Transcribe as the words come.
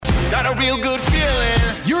got a real good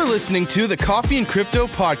feeling. You're listening to the Coffee and Crypto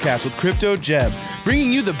podcast with Crypto Jeb,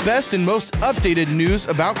 bringing you the best and most updated news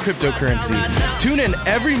about cryptocurrency. Tune in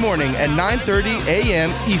every morning at 9:30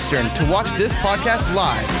 a.m. Eastern to watch this podcast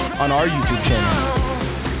live on our YouTube channel.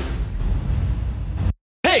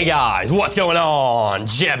 Hey guys, what's going on?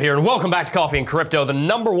 Jeb here, and welcome back to Coffee and Crypto, the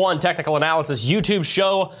 #1 technical analysis YouTube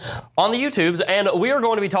show on the YouTubes. And we are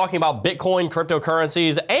going to be talking about Bitcoin,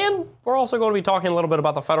 cryptocurrencies, and we're also going to be talking a little bit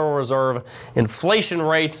about the Federal Reserve, inflation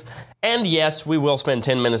rates, and yes, we will spend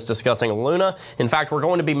 10 minutes discussing Luna. In fact, we're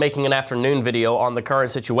going to be making an afternoon video on the current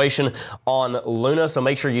situation on Luna, so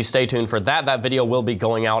make sure you stay tuned for that. That video will be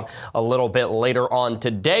going out a little bit later on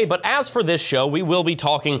today. But as for this show, we will be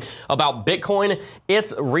talking about Bitcoin,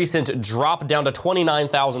 its recent drop down to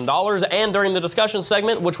 $29,000, and during the discussion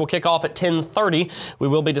segment, which will kick off at 10:30, we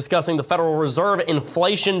will be discussing the Federal Reserve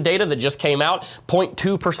inflation data that just came out,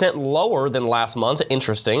 0.2% lower than last month.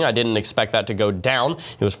 Interesting. I didn't expect that to go down.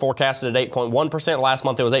 It was forecasted at 8.1%. Last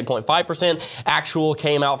month it was 8.5%. Actual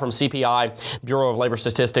came out from CPI, Bureau of Labor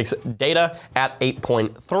Statistics data, at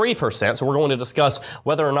 8.3%. So we're going to discuss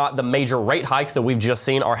whether or not the major rate hikes that we've just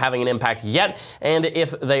seen are having an impact yet, and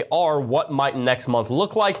if they are, what might next month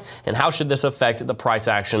look like, and how should this affect the price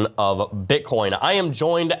action of Bitcoin. I am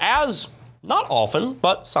joined, as not often,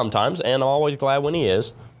 but sometimes, and I'm always glad when he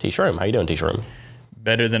is, T-Shroom. How you doing, T-Shroom?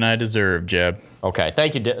 Better than I deserve, Jeb. Okay,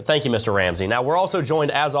 thank you, Mr. Ramsey. Now, we're also joined,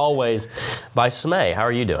 as always, by Smay. How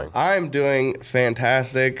are you doing? I'm doing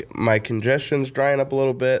fantastic. My congestion's drying up a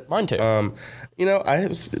little bit. Mine too.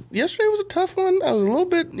 Yesterday was a tough one. I was a little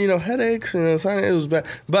bit, headaches, and it was bad.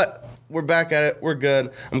 But we're back at it. We're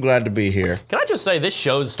good. I'm glad to be here. Can I just say, this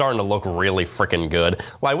show's starting to look really freaking good.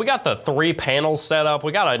 Like, we got the 3 panels set up.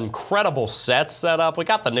 We got an incredible set set up. We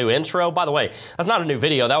got the new intro. By the way, that's not a new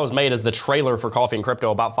video. That was made as the trailer for Coffee and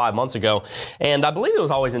Crypto about 5 months ago. And I believe it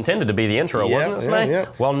was always intended to be the intro, wasn't it, Smay? Yeah.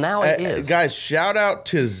 Well, now it is. Guys, shout out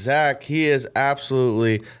to Zach. He is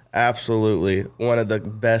absolutely one of the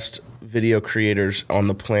best video creators on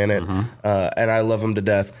the planet, and I love him to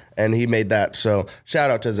death, and he made that, so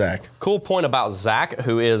shout out to Zach. Cool point about Zach,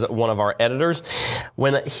 who is one of our editors.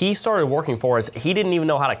 When he started working for us, he didn't even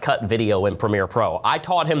know how to cut video in Premiere Pro. I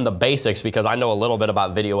taught him the basics because I know a little bit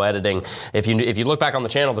about video editing. If you look back on the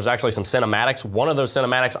channel, there's actually some cinematics. One of those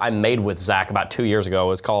cinematics I made with Zach about 2 years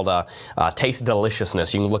ago. It's called Taste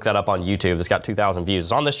Deliciousness. You can look that up on YouTube. It's got 2,000 views.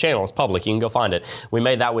 It's on this channel. It's public. You can go find it. We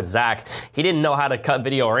made that with Zach. He didn't know how to cut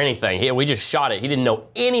video or anything. We just shot it. He didn't know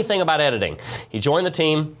anything about editing. He joined the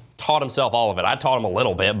team, taught himself all of it. I taught him a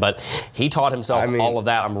little bit, but he taught himself all of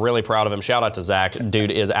that. I'm really proud of him. Shout out to Zach. Dude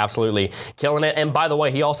is absolutely killing it. And by the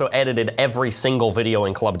way, he also edited every single video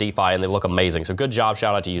in Club DeFi, and they look amazing. So good job.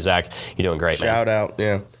 Shout out to you, Zach. You're doing great, man. Shout out,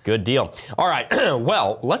 yeah. Good deal. All right.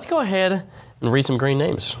 Well, let's go ahead and read some green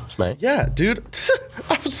names, Smay. Yeah, dude.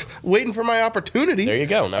 I was waiting for my opportunity. There you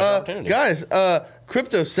go. Now's your opportunity. Guys,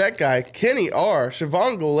 Crypto Set Guy, Kenny R,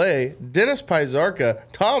 Siobhan Goulet, Dennis Pizarka,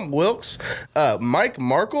 Tom Wilkes, Mike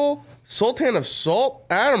Markle, Sultan of Salt,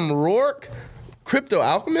 Adam Rourke, Crypto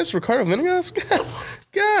Alchemist, Ricardo Venegas.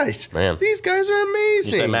 Gosh, man, these guys are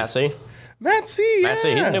amazing. You say Matt C? Matt C, yeah. Matt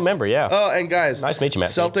C, he's a new member, yeah. Oh, and guys, nice to meet you,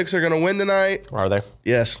 Matt C. Celtics are going to win tonight. Are they?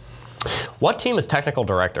 Yes. What team is technical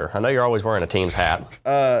director? I know you're always wearing a team's hat.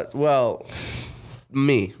 Well,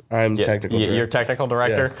 me. I'm technical director. You're technical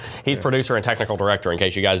director? Yeah. He's producer and technical director, in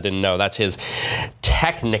case you guys didn't know. That's his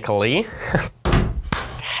technically.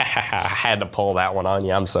 I had to pull that one on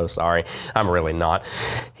you. I'm so sorry. I'm really not.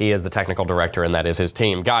 He is the technical director, and that is his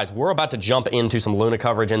team. Guys, we're about to jump into some Luna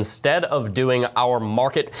coverage. Instead of doing our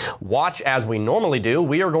market watch as we normally do,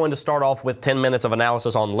 we are going to start off with 10 minutes of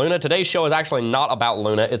analysis on Luna. Today's show is actually not about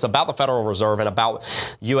Luna. It's about the Federal Reserve and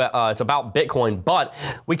it's about Bitcoin, but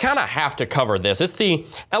we kind of have to cover this. It's the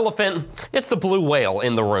elephant, it's the blue whale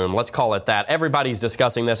in the room. Let's call it that. Everybody's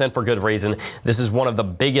discussing this, and for good reason. This is one of the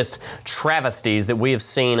biggest travesties that we have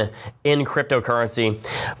seen in cryptocurrency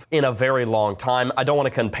in a very long time. I don't want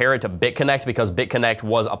to compare it to BitConnect because BitConnect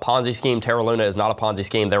was a Ponzi scheme. Terraluna is not a Ponzi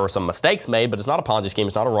scheme. There were some mistakes made, but it's not a Ponzi scheme.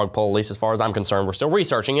 It's not a rug pull, at least as far as I'm concerned. We're still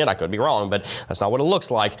researching it. I could be wrong, but that's not what it looks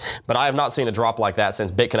like. But I have not seen a drop like that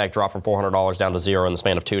since BitConnect dropped from $400 down to $0 in the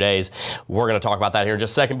span of 2 days. We're going to talk about that here in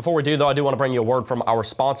just a second. Before we do, though, I do want to bring you a word from our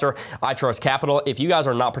sponsor, I Trust Capital. If you guys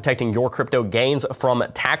are not protecting your crypto gains from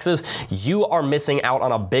taxes, you are missing out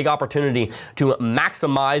on a big opportunity to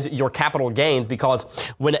maximize maximize your capital gains, because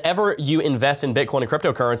whenever you invest in Bitcoin and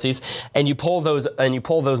cryptocurrencies and you pull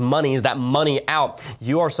those monies, that money out,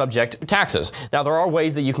 you are subject to taxes. Now, there are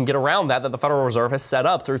ways that you can get around that the Federal Reserve has set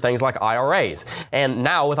up through things like IRAs. And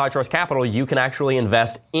now with iTrust Capital, you can actually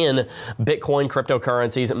invest in Bitcoin,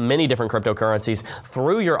 cryptocurrencies, many different cryptocurrencies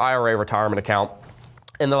through your IRA retirement account.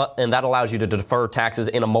 And that allows you to defer taxes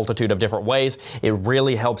in a multitude of different ways. It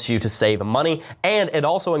really helps you to save money, and it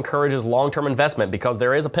also encourages long-term investment, because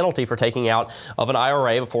there is a penalty for taking out of an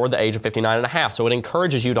IRA before the age of 59 and a half. So it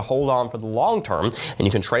encourages you to hold on for the long term, and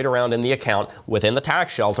you can trade around in the account within the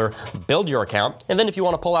tax shelter, build your account, and then if you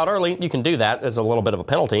want to pull out early, you can do that. It's a little bit of a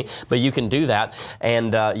penalty, but you can do that,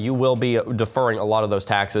 and you will be deferring a lot of those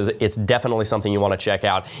taxes. It's definitely something you want to check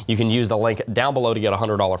out. You can use the link down below to get a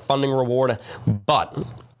 $100 funding reward, but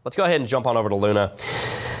let's go ahead and jump on over to Luna.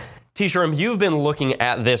 T-Shroom, you've been looking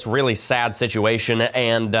at this really sad situation,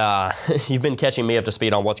 and you've been catching me up to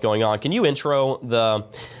speed on what's going on. Can you intro the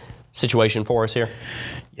situation for us here?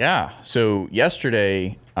 Yeah. So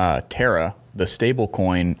yesterday, Terra, the stable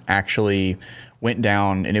coin, actually went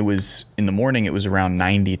down, and it was in the morning. It was around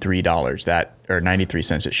 $93, or 93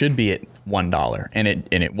 cents. It should be at $1, and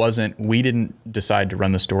it wasn't. We didn't decide to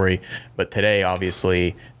run the story, but today,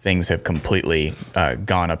 obviously, things have completely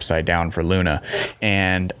gone upside down for Luna.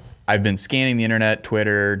 And I've been scanning the internet,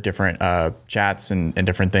 Twitter, different chats, and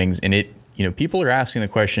different things, and people are asking the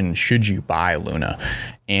question, should you buy Luna?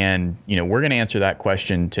 And we're going to answer that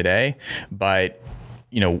question today, but.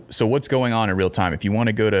 So what's going on in real time? If you want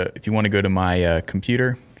to go to my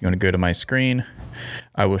computer, if you want to go to my screen,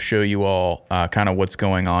 I will show you all kind of what's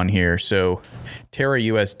going on here. So Terra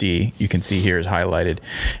USD, you can see here is highlighted.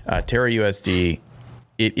 Terra USD,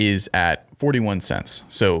 it is at 41 cents.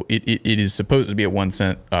 So it is supposed to be at 1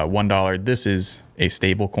 cent, $1. This is a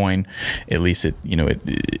stable coin. At least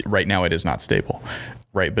right now it is not stable,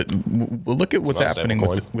 right? But we'll look at what's happening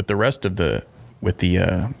with the rest of the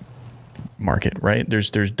market, right? There's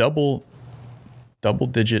double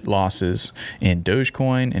digit losses in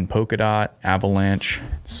Dogecoin, in Polkadot, Avalanche,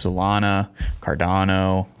 Solana,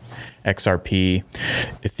 Cardano, XRP.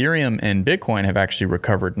 Ethereum and Bitcoin have actually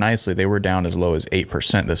recovered nicely. They were down as low as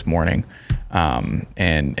 8% this morning,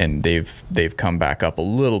 and they've come back up a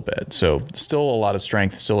little bit. So still a lot of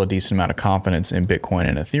strength, still a decent amount of confidence in Bitcoin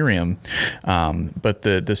and Ethereum. But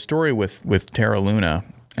the story with Terraluna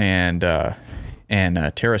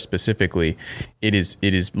and Terra specifically, it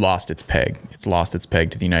is lost its peg. It's lost its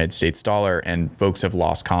peg to the United States dollar, and folks have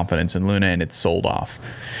lost confidence in Luna, and it's sold off.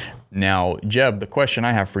 Now, Jeb, the question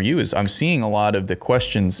I have for you is, I'm seeing a lot of the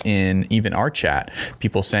questions in even our chat,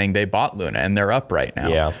 people saying they bought Luna and they're up right now.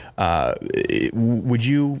 Yeah. Would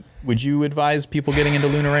you advise people getting into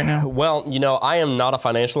Luna right now? Well, I am not a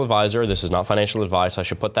financial advisor. This is not financial advice. I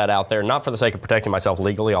should put that out there, not for the sake of protecting myself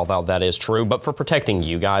legally, although that is true, but for protecting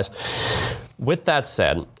you guys. With that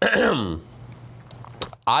said,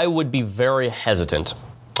 I would be very hesitant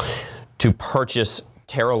to purchase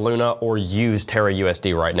Terra Luna or use Terra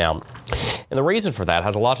USD right now. And the reason for that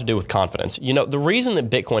has a lot to do with confidence. The reason that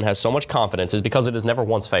Bitcoin has so much confidence is because it has never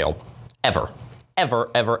once failed. Ever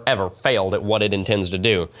failed at what it intends to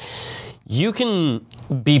do. You can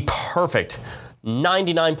be perfect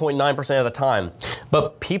 99.9% of the time,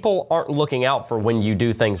 but people aren't looking out for when you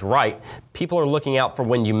do things right. People are looking out for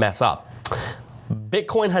when you mess up.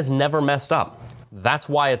 Bitcoin has never messed up. That's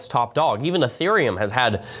why it's top dog. Even Ethereum has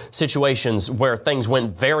had situations where things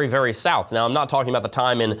went very, very south. Now, I'm not talking about the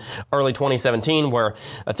time in early 2017 where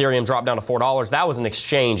Ethereum dropped down to $4. That was an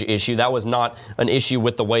exchange issue. That was not an issue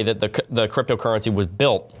with the way that the cryptocurrency was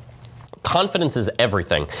built. Confidence is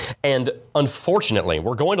everything. And unfortunately,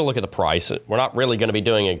 we're going to look at the price. We're not really going to be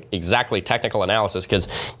doing exactly technical analysis, because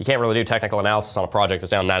you can't really do technical analysis on a project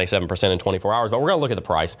that's down 97% in 24 hours, but we're going to look at the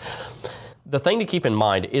price. The thing to keep in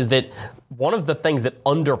mind is that one of the things that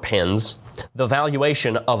underpins the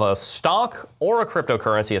valuation of a stock or a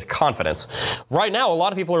cryptocurrency is confidence. Right now, a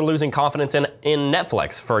lot of people are losing confidence in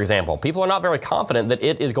Netflix, for example. People are not very confident that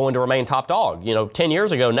it is going to remain top dog. 10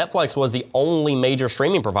 years ago, Netflix was the only major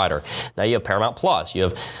streaming provider. Now you have Paramount Plus, you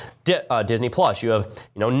have Disney Plus, you have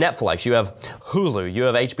Netflix, you have Hulu, you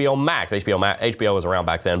have HBO Max. HBO was around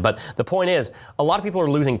back then, but the point is, a lot of people are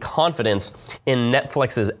losing confidence in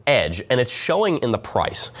Netflix's edge, and it's showing in the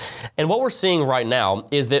price. And what we're seeing right now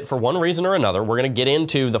is that for one reason or another, we're going to get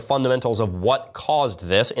into the fundamentals of what caused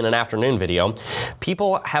this in an afternoon video.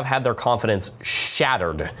 People have had their confidence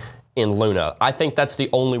shattered in Luna. I think that's the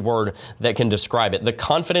only word that can describe it. The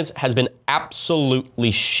confidence has been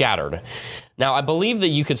absolutely shattered. Now, I believe that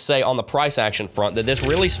you could say on the price action front that this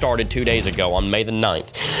really started 2 days ago on May the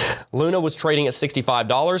 9th. Luna was trading at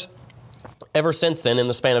 $65. Ever since then, in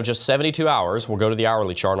the span of just 72 hours, we'll go to the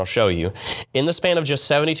hourly chart and I'll show you. In the span of just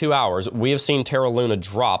 72 hours, we have seen Terra Luna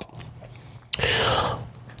drop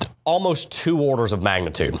almost 2 orders of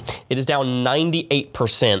magnitude. It is down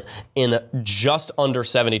 98% in just under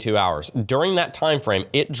 72 hours. During that time frame,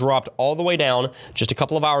 it dropped all the way down just a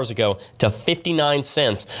couple of hours ago to 59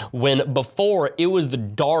 cents, when before it was the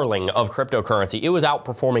darling of cryptocurrency. It was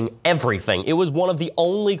outperforming everything. It was one of the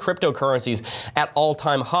only cryptocurrencies at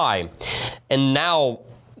all-time high. And now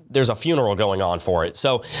there's a funeral going on for it.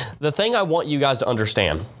 So the thing I want you guys to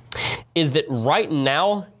understand is that right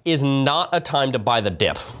now is not a time to buy the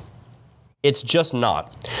dip. It's just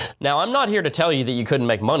not. Now, I'm not here to tell you that you couldn't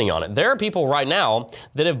make money on it. There are people right now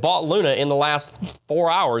that have bought Luna in the last 4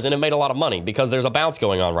 hours and have made a lot of money because there's a bounce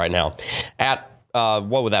going on right now. At,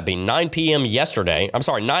 what would that be, 9 p.m. yesterday. I'm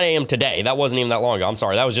sorry, 9 a.m. today. That wasn't even that long ago. I'm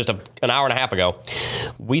sorry, that was just an hour and a half ago.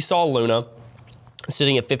 We saw Luna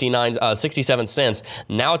sitting at 67 cents.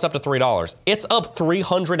 Now it's up to $3. It's up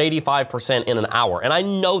 385% in an hour. And I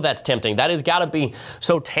know that's tempting. That has got to be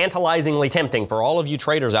so tantalizingly tempting for all of you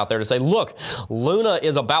traders out there to say, look, Luna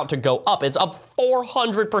is about to go up. It's up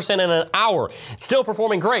 400% in an hour. Still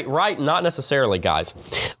performing great, right? Not necessarily, guys.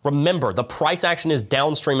 Remember, the price action is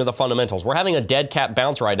downstream of the fundamentals. We're having a dead cat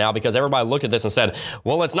bounce right now because everybody looked at this and said,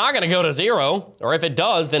 well, it's not going to go to zero. Or if it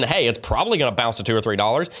does, then hey, it's probably going to bounce to $2 or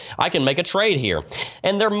 $3. I can make a trade here.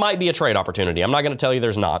 And there might be a trade opportunity. I'm not going to tell you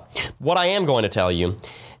there's not. What I am going to tell you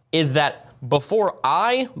is that before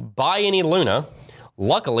I buy any Luna,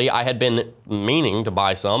 luckily I had been meaning to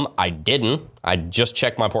buy some. I didn't. I just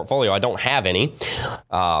checked my portfolio. I don't have any.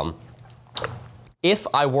 If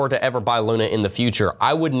I were to ever buy Luna in the future,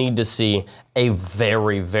 I would need to see a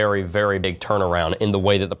very, very, very big turnaround in the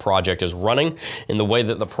way that the project is running, in the way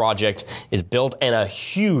that the project is built, and a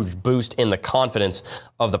huge boost in the confidence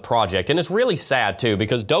of the project. And it's really sad too,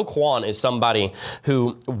 because Do Kwon is somebody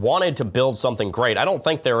who wanted to build something great. I don't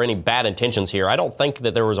think there are any bad intentions here. I don't think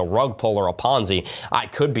that there was a rug pull or a Ponzi. I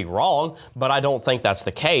could be wrong, but I don't think that's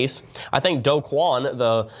the case. I think Do Kwon,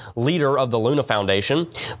 the leader of the Luna Foundation,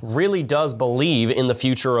 really does believe in the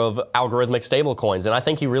future of algorithmic stablecoins, and I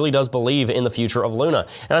think he really does believe in the future of Luna,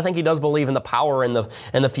 and I think he does believe in the power and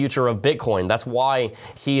the future of Bitcoin. That's why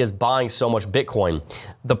he is buying so much Bitcoin.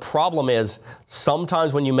 The problem is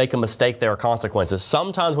sometimes when you make a mistake, there are consequences.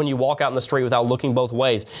 Sometimes when you walk out in the street without looking both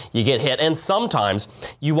ways, you get hit. And sometimes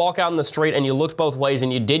you walk out in the street and you looked both ways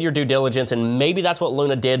and you did your due diligence, and maybe that's what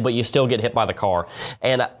Luna did, but you still get hit by the car.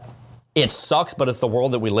 And it sucks, but it's the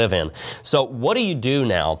world that we live in. So what do you do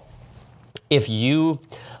now if you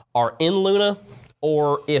are in Luna,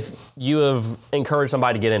 or if you have encouraged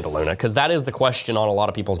somebody to get into Luna? Because that is the question on a lot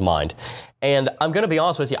of people's mind. And I'm going to be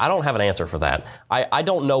honest with you, I don't have an answer for that. I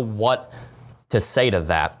don't know what to say to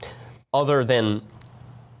that other than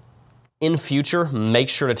in future, make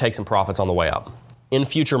sure to take some profits on the way up. In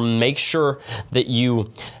future, make sure that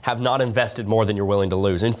you have not invested more than you're willing to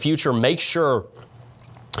lose. In future, make sure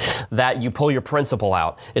that you pull your principal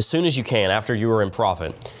out as soon as you can after you are in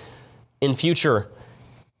profit. In future,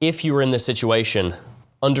 if you are in this situation,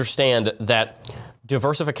 understand that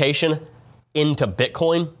diversification into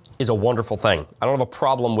Bitcoin is a wonderful thing. I don't have a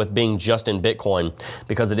problem with being just in Bitcoin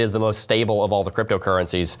because it is the most stable of all the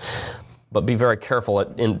cryptocurrencies. But be very careful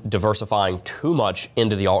in diversifying too much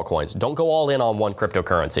into the altcoins. Don't go all in on one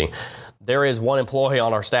cryptocurrency. There is one employee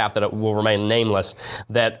on our staff that will remain nameless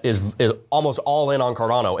that is almost all in on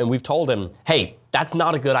Cardano. And we've told him, hey, that's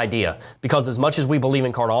not a good idea, because as much as we believe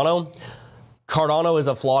in Cardano is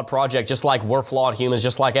a flawed project, just like we're flawed humans,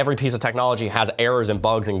 just like every piece of technology has errors and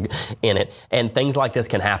bugs in it, and things like this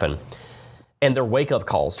can happen. And they're wake-up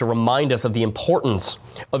calls to remind us of the importance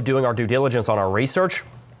of doing our due diligence on our research,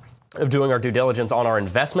 of doing our due diligence on our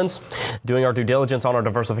investments, doing our due diligence on our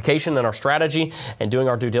diversification and our strategy, and doing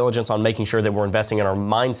our due diligence on making sure that we're investing in our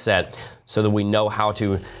mindset so that we know how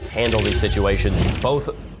to handle these situations, both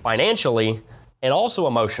financially and also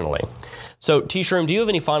emotionally. So, T-Shroom, do you have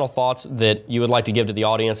any final thoughts that you would like to give to the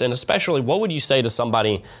audience? And especially, what would you say to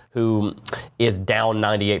somebody who is down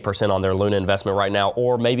 98% on their Luna investment right now,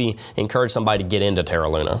 or maybe encourage somebody to get into Terra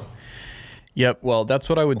Luna? Yep. Well, that's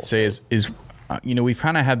what I would say is we've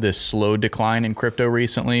kind of had this slow decline in crypto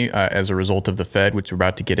recently as a result of the Fed, which we're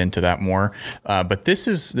about to get into that more. But this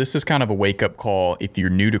is kind of a wake-up call. If you're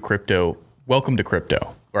new to crypto, welcome to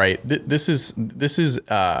crypto. Right. This is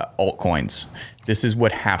altcoins. This is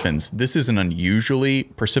what happens. This is an unusually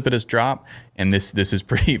precipitous drop, and this is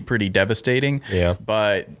pretty devastating. Yeah.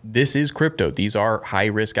 But this is crypto. These are high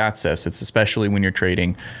risk assets. It's especially when you're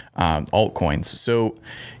trading altcoins. So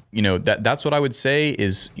that's what I would say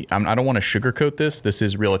is I don't want to sugarcoat this. This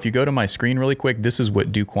is real. If you go to my screen really quick, this is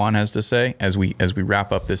what Du Quan has to say as we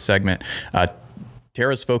wrap up this segment.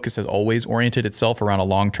 Terra's focus has always oriented itself around a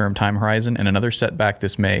long-term time horizon, and another setback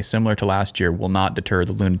this May, similar to last year, will not deter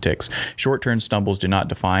the lunatics. Short-term stumbles do not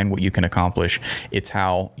define what you can accomplish. It's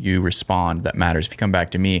how you respond that matters. If you come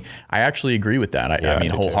back to me, I actually agree with that. I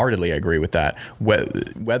mean, wholeheartedly agree with that.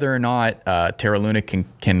 Whether or not Terraluna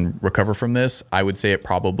can recover from this, I would say it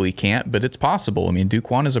probably can't, but it's possible. I mean, Du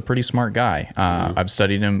Quan is a pretty smart guy. I've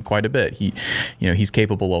studied him quite a bit. He's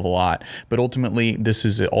capable of a lot. But ultimately, this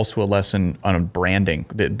is also a lesson on brand.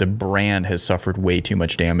 The brand has suffered way too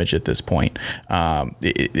much damage at this point.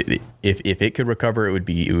 If it could recover, it would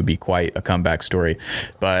be quite a comeback story.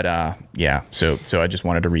 But so I just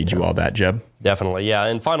wanted to read you all that, Jeb. Definitely, yeah.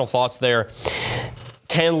 And final thoughts there.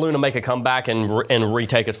 Can Luna make a comeback and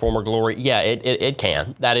retake its former glory? Yeah, it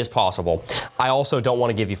can. That is possible. I also don't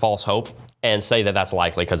want to give you false hope and say that that's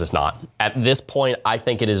likely, because it's not. At this point, I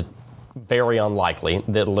think it is very unlikely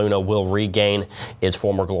that Luna will regain its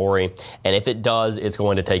former glory. And if it does, it's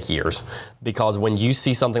going to take years. Because when you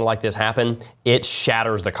see something like this happen, it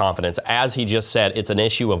shatters the confidence. As he just said, it's an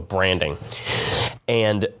issue of branding.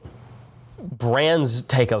 And brands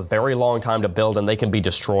take a very long time to build, and they can be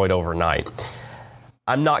destroyed overnight.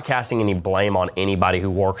 I'm not casting any blame on anybody who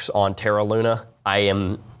works on Terraluna. I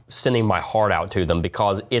am sending my heart out to them,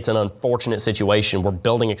 because it's an unfortunate situation. We're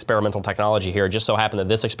building experimental technology here. It just so happened that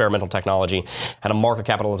this experimental technology had a market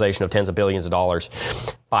capitalization of tens of billions of dollars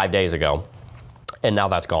 5 days ago, and now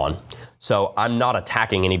that's gone. So I'm not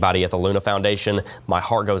attacking anybody at the Luna Foundation. My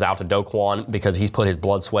heart goes out to Du Quan, because he's put his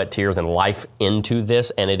blood, sweat, tears, and life into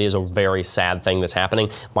this, and it is a very sad thing that's happening.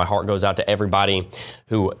 My heart goes out to everybody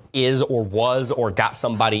who is or was or got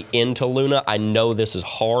somebody into Luna. I know this is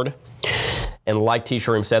hard. And like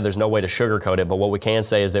T-Shroom said, there's no way to sugarcoat it, but what we can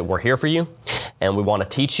say is that we're here for you, and we want to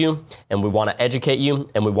teach you, and we want to educate you,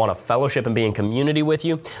 and we want to fellowship and be in community with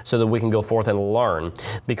you so that we can go forth and learn.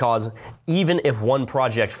 Because even if one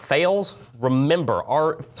project fails, remember,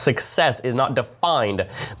 our success is not defined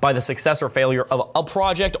by the success or failure of a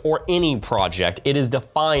project or any project. It is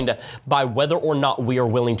defined by whether or not we are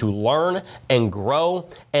willing to learn and grow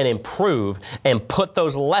and improve and put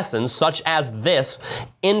those lessons, such as this,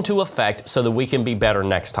 into effect so that we can be better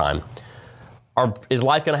next time. Is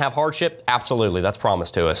life going to have hardship? Absolutely, that's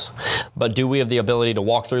promised to us. But do we have the ability to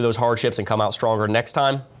walk through those hardships and come out stronger next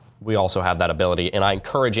time? We also have that ability. And I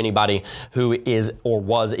encourage anybody who is or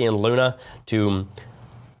was in Luna to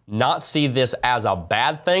not see this as a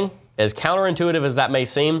bad thing, as counterintuitive as that may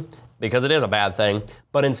seem, because it is a bad thing,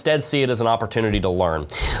 but instead see it as an opportunity to learn.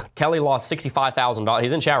 Kelly lost $65,000.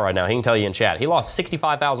 He's in chat right now. He can tell you in chat. He lost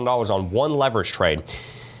 $65,000 on one leverage trade.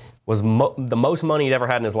 Was the most money he'd ever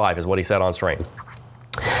had in his life, is what he said on stream.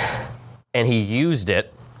 And he used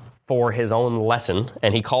it for his own lesson,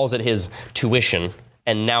 and he calls it his tuition.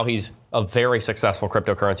 And now he's a very successful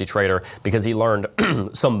cryptocurrency trader because he learned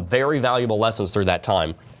some very valuable lessons through that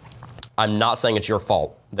time. I'm not saying it's your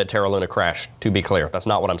fault that Terraluna crashed, to be clear. That's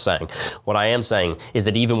not what I'm saying. What I am saying is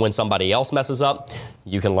that even when somebody else messes up,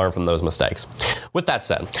 you can learn from those mistakes. With that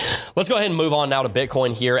said, let's go ahead and move on now to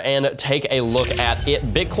Bitcoin here and take a look at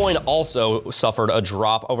it. Bitcoin also suffered a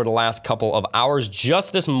drop over the last couple of hours.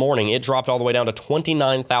 Just this morning, it dropped all the way down to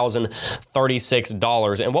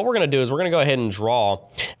 $29,036. And what we're going to do is we're going to go ahead and draw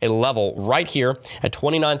a level right here at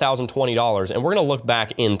 $29,020. And we're going to look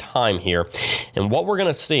back in time here. And what we're going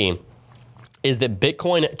to see is that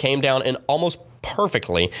Bitcoin came down and almost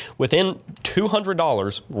perfectly within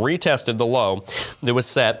 $200 retested the low that was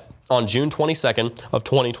set on June 22nd of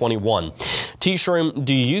 2021. T-Shroom,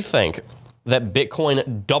 do you think that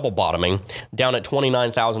Bitcoin double bottoming down at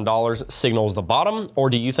 $29,000 signals the bottom,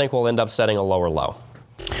 or do you think we'll end up setting a lower low?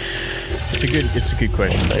 It's a good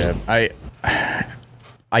question, Jeb. I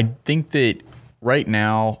think that right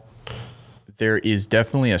now there is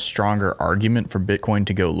definitely a stronger argument for Bitcoin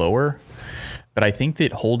to go lower. But I think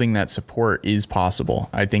that holding that support is possible.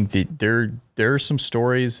 I think that there are some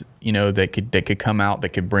stories, that could come out that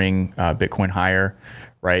could bring Bitcoin higher,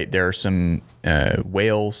 right? There are some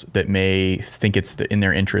whales that may think it's in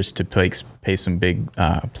their interest to place some big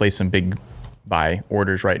buy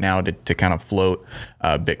orders right now to kind of float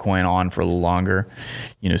Bitcoin on for a little longer.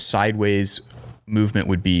 Sideways movement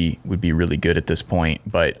would be really good at this point,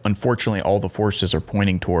 but unfortunately all the forces are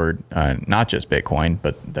pointing toward not just Bitcoin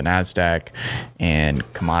but the NASDAQ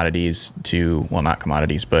and commodities not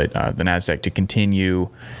commodities, but the NASDAQ to continue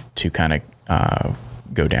to kind of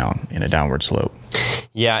go down in a downward slope.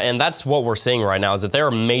 Yeah, and that's what we're seeing right now, is that there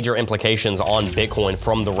are major implications on Bitcoin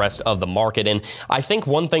from the rest of the market. And I think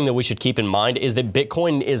one thing that we should keep in mind is that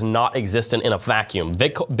Bitcoin is not existent in a vacuum.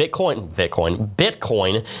 Bitcoin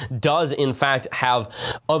does in fact have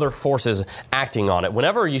other forces acting on it.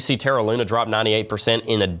 Whenever you see Terra Luna drop 98%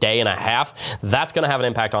 in a day and a half, that's going to have an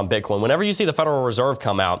impact on Bitcoin. Whenever you see the Federal Reserve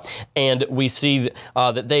come out and we see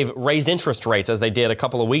that they've raised interest rates as they did a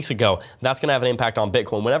couple of weeks ago, that's going to have an impact on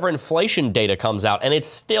Bitcoin. Whenever inflation data comes out and it's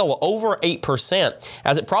still over 8%,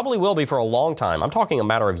 as it probably will be for a long time, I'm talking a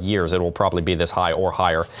matter of years, it will probably be this high or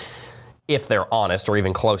higher, if they're honest or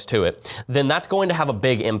even close to it, then that's going to have a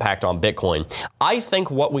big impact on Bitcoin. I think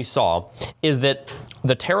what we saw is that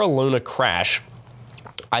the Terra Luna crash,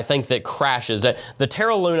 I think that crashes, the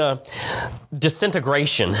Terra Luna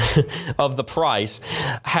disintegration of the price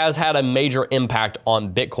has had a major impact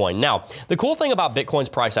on Bitcoin. Now, the cool thing about Bitcoin's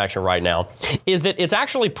price action right now is that it's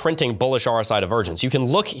actually printing bullish RSI divergence. You can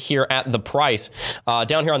look here at the price,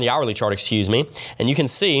 down here on the hourly chart, and you can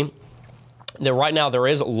see that right now there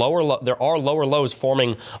are lower lows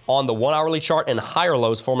forming on the 1 hourly chart and higher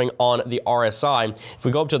lows forming on the RSI. If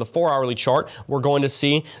we go up to the 4 hourly chart, we're going to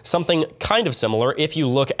see something kind of similar. If you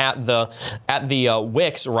look at the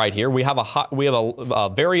wicks right here, we have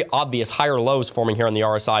a very obvious higher lows forming here on the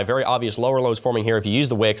RSI, very obvious lower lows forming here if you use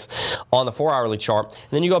the wicks on the 4 hourly chart.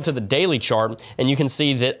 And then you go up to the daily chart and you can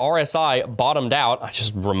see that RSI bottomed out. I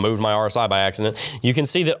just removed my RSI by accident. You can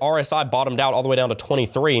see that RSI bottomed out all the way down to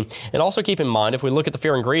 23. And also keep in mind, if we look at the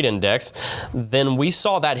Fear and Greed Index, then we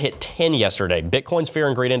saw that hit 10 yesterday. Bitcoin's Fear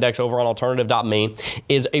and Greed Index over on alternative.me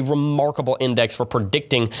is a remarkable index for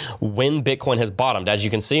predicting when Bitcoin has bottomed. As you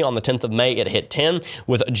can see, on the 10th of May, it hit 10.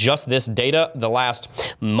 With just this data, the last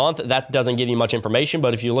month, that doesn't give you much information,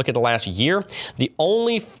 but if you look at the last year, the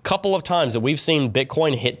only couple of times that we've seen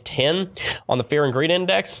Bitcoin hit 10 on the Fear and Greed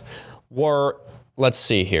Index were, let's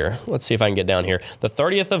see here. Let's see if I can get down here. The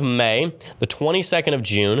 30th of May, the 22nd of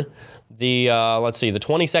June, the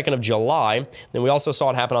 22nd of July. Then we also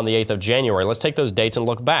saw it happen on the 8th of January. Let's take those dates and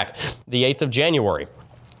look back. The 8th of January.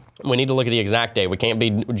 We need to look at the exact date. We can't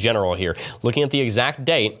be general here. Looking at the exact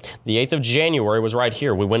date, the 8th of January was right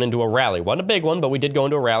here. We went into a rally. Wasn't a big one, but we did go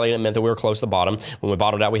into a rally, and it meant that we were close to the bottom. When we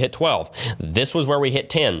bottomed out, we hit 12. This was where we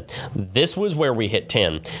hit 10. This was where we hit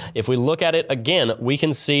 10. If we look at it again, we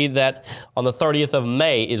can see that on the 30th of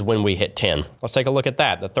May is when we hit 10. Let's take a look at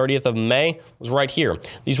that. The 30th of May was right here.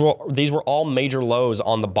 These were all major lows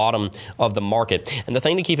on the bottom of the market. And the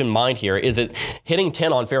thing to keep in mind here is that hitting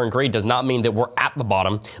 10 on Fear and Greed does not mean that we're at the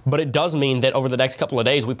bottom, but it does mean that over the next couple of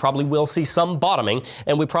days, we probably will see some bottoming,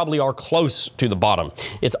 and we probably are close to the bottom.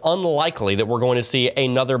 It's unlikely that we're going to see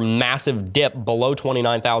another massive dip below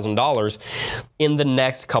 $29,000 in the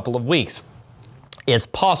next couple of weeks. It's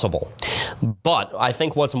possible. But I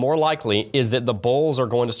think what's more likely is that the bulls are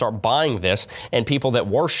going to start buying this, and people that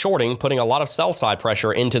were shorting, putting a lot of sell side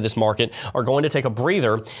pressure into this market, are going to take a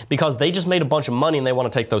breather because they just made a bunch of money and they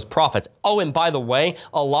want to take those profits. Oh, and by the way,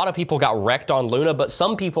 a lot of people got wrecked on Luna, but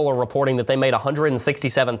some people are reporting that they made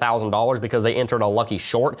 $167,000 because they entered a lucky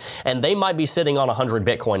short, and they might be sitting on 100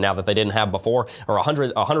 Bitcoin now that they didn't have before, or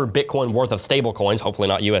 100 Bitcoin worth of stable coins, hopefully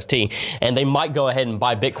not UST, and they might go ahead and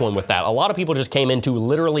buy Bitcoin with that. A lot of people just came into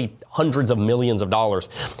literally hundreds of millions of dollars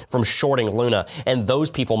from shorting Luna, and those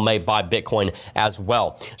people may buy Bitcoin as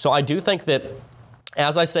well. So I do think that,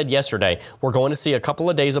 as I said yesterday, we're going to see a couple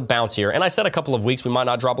of days of bounce here. And I said a couple of weeks, we might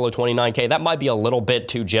not drop below 29K. That might be a little bit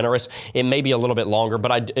too generous. It may be a little bit longer,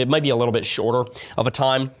 but it might be a little bit shorter of a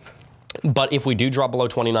time. But if we do drop below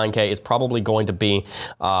 29K, it's probably going to be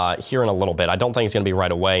here in a little bit. I don't think it's going to be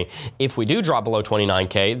right away. If we do drop below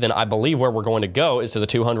 29K, then I believe where we're going to go is to the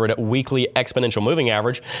 200 weekly exponential moving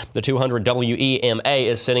average. The 200 WEMA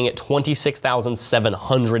is sitting at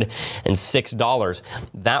 $26,706.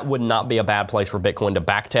 That would not be a bad place for Bitcoin to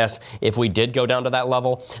backtest. If we did go down to that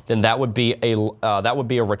level, then that would be a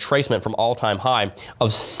retracement from all-time high of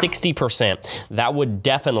 60%. That would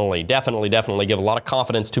definitely give a lot of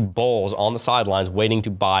confidence to bulls on the sidelines waiting to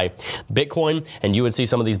buy Bitcoin, and you would see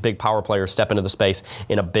some of these big power players step into the space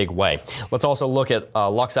in a big way. Let's also look at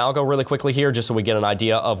Lux Algo really quickly here, just so we get an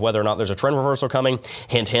idea of whether or not there's a trend reversal coming.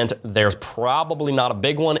 Hint, hint, there's probably not a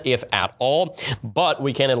big one, if at all, but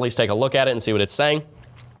we can at least take a look at it and see what it's saying.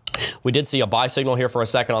 We did see a buy signal here for a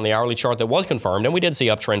second on the hourly chart that was confirmed, and we did see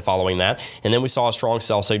uptrend following that. And then we saw a strong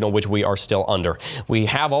sell signal, which we are still under. We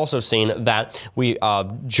have also seen that we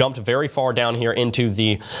jumped very far down here into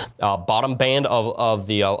the bottom band of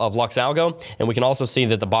Lux Algo, and we can also see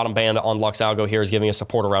that the bottom band on Lux Algo here is giving us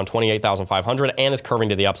support around 28,500 and is curving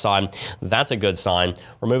to the upside. That's a good sign.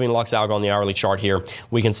 Removing Lux Algo on the hourly chart here,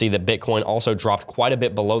 we can see that Bitcoin also dropped quite a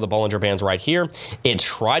bit below the Bollinger Bands right here. It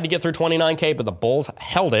tried to get through 29K, but the bulls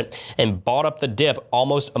held it and bought up the dip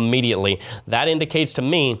almost immediately. That indicates to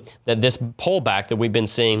me that this pullback that we've been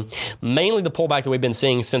seeing, mainly the pullback that we've been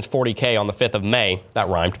seeing since 40K on the 5th of May, that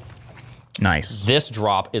rhymed. Nice. This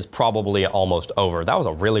drop is probably almost over. That was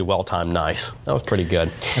a really well-timed nice. That was pretty good.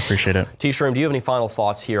 I appreciate it. T-Shroom, do you have any final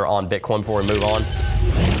thoughts here on Bitcoin before we move on?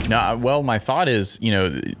 No, well, my thought is,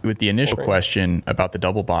 with the initial question about the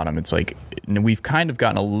double bottom, it's like we've kind of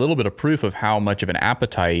gotten a little bit of proof of how much of an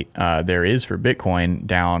appetite there is for Bitcoin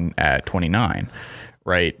down at 29,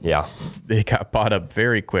 right? Yeah. It got bought up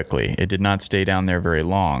very quickly. It did not stay down there very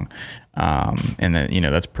long. And then,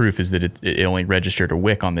 that's proof is that it only registered a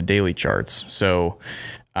wick on the daily charts. So,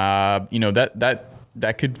 that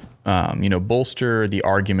could, bolster the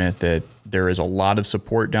argument that there is a lot of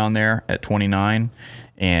support down there at 29.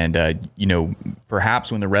 And,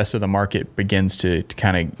 perhaps when the rest of the market begins to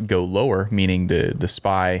kind of go lower, meaning the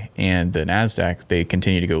SPY and the NASDAQ, they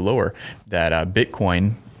continue to go lower, that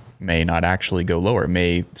Bitcoin may not actually go lower. It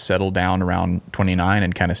may settle down around 29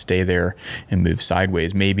 and kind of stay there and move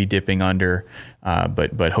sideways, maybe dipping under,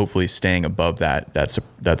 but hopefully staying above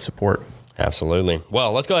that support. Absolutely.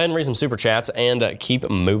 Well, let's go ahead and read some super chats and keep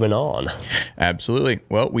moving on. Absolutely.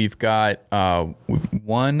 Well, we've got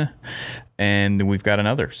one and we've got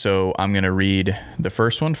another. So I'm going to read the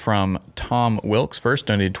first one from Tom Wilkes. First,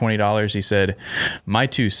 donated $20. He said, "My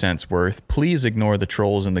 2 cents worth. Please ignore the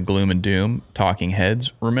trolls and the gloom and doom talking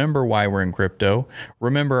heads. Remember why we're in crypto.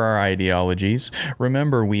 Remember our ideologies.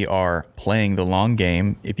 Remember we are playing the long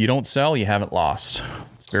game. If you don't sell, you haven't lost."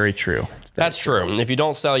 It's very true. That's true. If you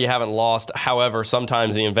don't sell, you haven't lost. However,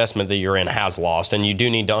 sometimes the investment that you're in has lost, and you do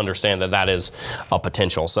need to understand that is a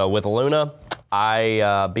potential. So with Luna,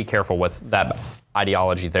 I be careful with that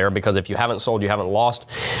ideology there, because if you haven't sold, you haven't lost.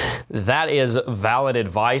 That is valid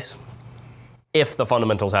advice if the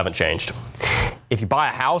fundamentals haven't changed. If you buy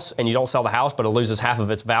a house and you don't sell the house, but it loses half of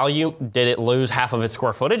its value, did it lose half of its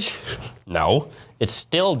square footage? No. It's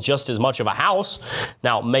still just as much of a house.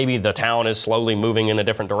 Now, maybe the town is slowly moving in a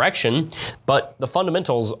different direction, but the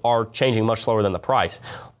fundamentals are changing much slower than the price.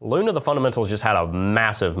 Luna, the fundamentals just had a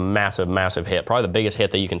massive, massive, massive hit, probably the biggest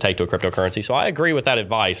hit that you can take to a cryptocurrency. So I agree with that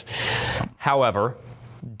advice. However,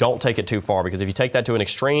 don't take it too far, because if you take that to an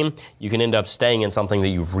extreme, you can end up staying in something that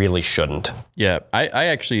you really shouldn't. Yeah, I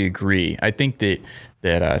actually agree. I think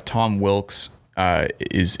that Tom Wilkes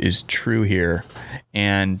is true here,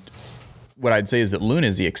 and what I'd say is that Luna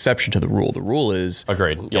is the exception to the rule. The rule is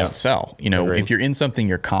don't sell. Agreed. If you're in something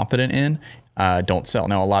you're confident in, don't sell.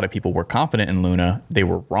 Now, a lot of people were confident in Luna. They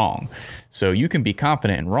were wrong. So you can be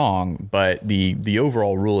confident and wrong, but the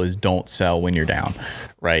overall rule is don't sell when you're down,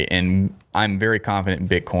 right? And I'm very confident in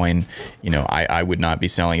Bitcoin. I would not be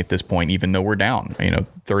selling at this point, even though we're down,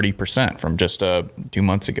 30% from just 2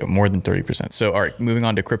 months ago, more than 30%. So, all right, moving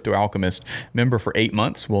on to Crypto Alchemist, member for 8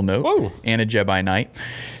 months, we'll note. Whoa. Anna Jedi Knight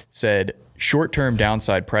said, "Short-term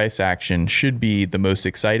downside price action should be the most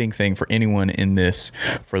exciting thing for anyone in this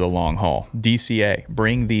for the long haul. DCA,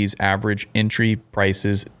 bring these average entry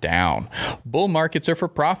prices down. Bull markets are for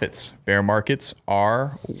profits. Bear markets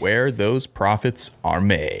are where those profits are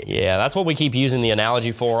made." Yeah, that's what we keep using the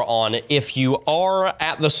analogy for on if you are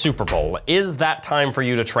at the Super Bowl, is that time for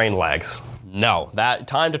you to train legs? No, that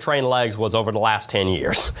time to train legs was over the last 10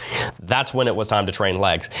 years. That's when it was time to train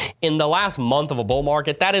legs. In the last month of a bull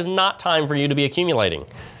market, that is not time for you to be accumulating.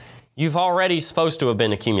 You've already supposed to have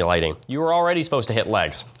been accumulating. You were already supposed to hit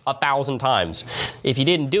legs 1,000 times. If you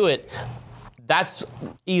didn't do it, that's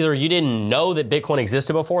either you didn't know that Bitcoin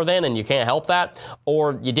existed before then and you can't help that,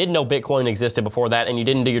 or you did know Bitcoin existed before that and you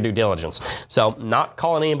didn't do your due diligence. So not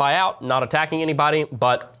calling anybody out, not attacking anybody,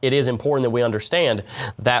 but it is important that we understand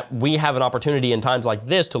that we have an opportunity in times like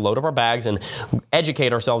this to load up our bags and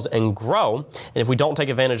educate ourselves and grow. And if we don't take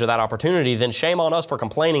advantage of that opportunity, then shame on us for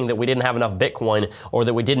complaining that we didn't have enough Bitcoin or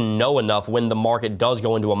that we didn't know enough when the market does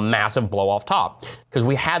go into a massive blow off top, because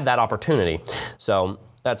we had that opportunity. So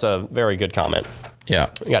that's a very good comment. Yeah.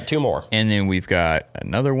 We got 2 more. And then we've got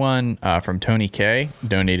another one from Tony K,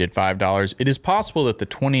 donated $5. It is possible that the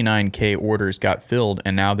 29K orders got filled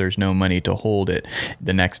and now there's no money to hold it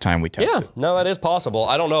the next time we test it. No, that is possible.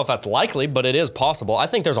 I don't know if that's likely, but it is possible. I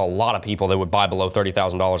think there's a lot of people that would buy below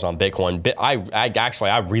 $30,000 on Bitcoin.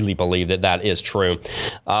 I really believe that is true.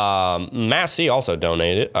 Matt C also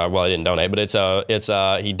donated. Well, he didn't donate, but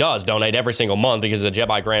he does donate every single month because he's a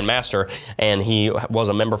Jedi Grandmaster, and he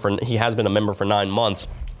has been a member for 9 months.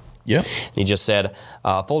 Yep. And he just said,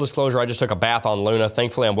 full disclosure, I just took a bath on Luna.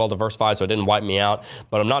 Thankfully, I'm well diversified, so it didn't wipe me out.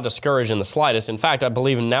 But I'm not discouraged in the slightest. In fact, I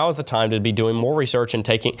believe now is the time to be doing more research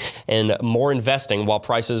and more investing while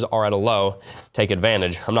prices are at a low. Take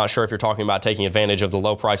advantage. I'm not sure if you're talking about taking advantage of the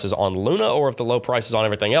low prices on Luna or if the low prices on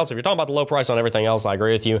everything else. If you're talking about the low price on everything else, I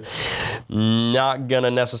agree with you. Not going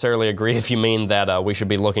to necessarily agree if you mean that we should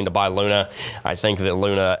be looking to buy Luna. I think that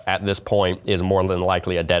Luna at this point is more than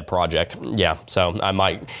likely a dead project. Yeah, so I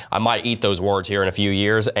might eat those words here in a few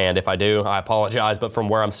years, and if I do, I apologize, but from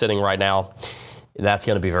where I'm sitting right now, that's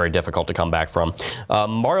going to be very difficult to come back from.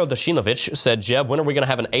 Mario Dashinovich said, Jeb, when are we going to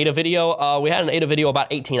have an ADA video? We had an ADA video about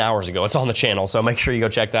 18 hours ago. It's on the channel, so make sure you go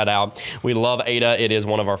check that out. We love ADA. It is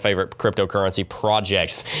one of our favorite cryptocurrency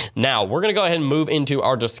projects. Now, we're going to go ahead and move into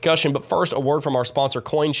our discussion, but first, a word from our sponsor,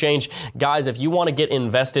 CoinChange. Guys, if you want to get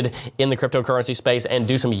invested in the cryptocurrency space and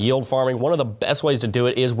do some yield farming, one of the best ways to do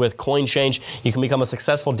it is with CoinChange. You can become a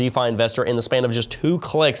successful DeFi investor in the span of just 2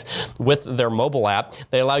 clicks with their mobile app.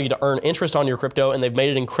 They allow you to earn interest on your crypto, and they've made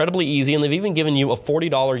it incredibly easy, and they've even given you a $40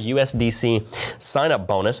 USDC sign-up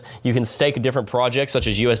bonus. You can stake different projects such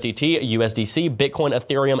as USDT, USDC, Bitcoin,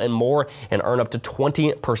 Ethereum, and more, and earn up to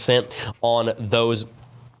 20% on those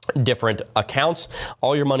different accounts.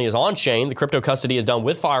 All your money is on chain. The crypto custody is done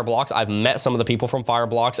with Fireblocks. I've met some of the people from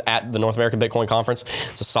Fireblocks at the North American Bitcoin Conference.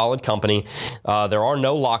 It's a solid company. There are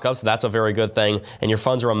no lockups. That's a very good thing. And your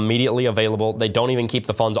funds are immediately available. They don't even keep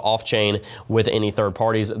the funds off chain with any third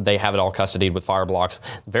parties. They have it all custodied with Fireblocks.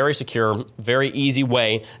 Very secure, very easy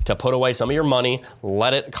way to put away some of your money,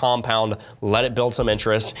 let it compound, let it build some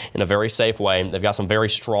interest in a very safe way. They've got some very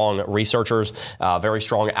strong researchers, very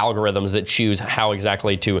strong algorithms that choose how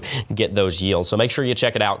exactly to get those yields. So make sure you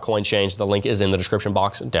check it out, CoinChange. The link is in the description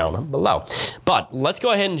box down below. But let's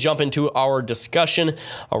go ahead and jump into our discussion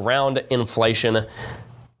around inflation.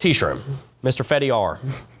 T-Shrimp, Mr. FEDR,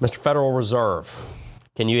 Mr. Federal Reserve,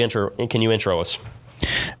 can you intro us?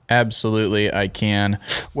 Absolutely, I can.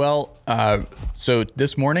 Well, so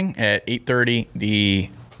this morning at 8:30,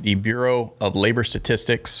 the Bureau of Labor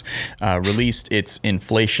Statistics released its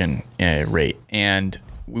inflation rate, and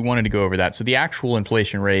we wanted to go over that. So the actual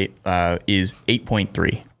inflation rate is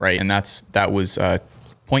 8.3, right? And that was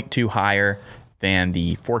 0.2 higher than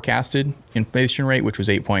the forecasted inflation rate, which was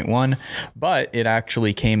 8.1, but it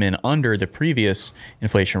actually came in under the previous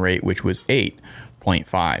inflation rate, which was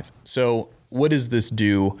 8.5. So what does this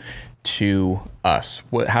do to us?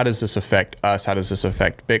 How does this affect us? How does this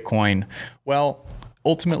affect Bitcoin? Well,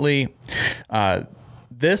 ultimately,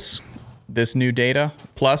 this new data,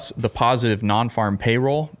 plus the positive non-farm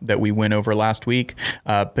payroll that we went over last week,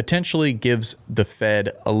 potentially gives the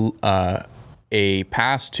Fed a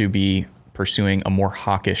pass to be pursuing a more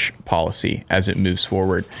hawkish policy as it moves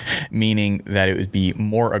forward, meaning that it would be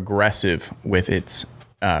more aggressive with its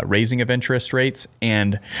raising of interest rates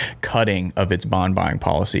and cutting of its bond buying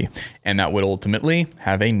policy. And that would ultimately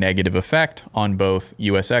have a negative effect on both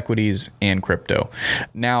U.S. equities and crypto.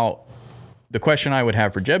 Now, the question I would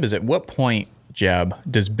have for Jeb is, at what point, Jeb,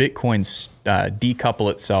 does Bitcoin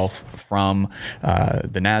decouple itself from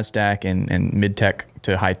the NASDAQ and mid-tech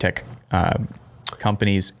to high-tech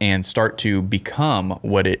companies and start to become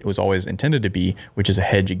what it was always intended to be, which is a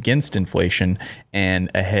hedge against inflation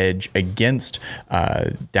and a hedge against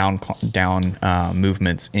down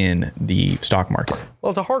movements in the stock market? Well,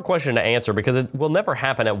 it's a hard question to answer because it will never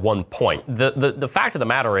happen at one point. The fact of the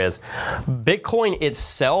matter is, Bitcoin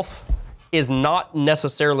itself is not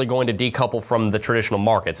necessarily going to decouple from the traditional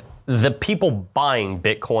markets. The people buying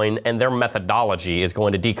Bitcoin and their methodology is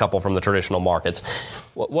going to decouple from the traditional markets.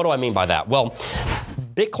 What do I mean by that? Well,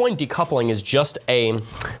 Bitcoin decoupling is just a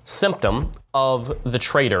symptom of the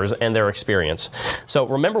traders and their experience. So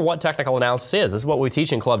remember what technical analysis is. This is what we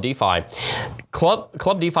teach in Club DeFi.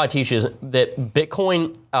 Club DeFi teaches that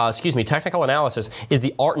technical analysis is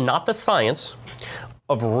the art, not the science,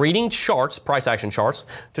 of reading charts, price action charts,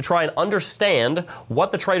 to try and understand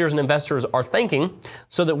what the traders and investors are thinking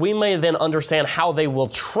so that we may then understand how they will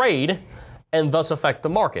trade and thus affect the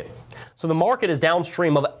market. So the market is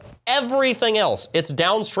downstream of everything else. It's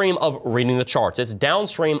downstream of reading the charts. It's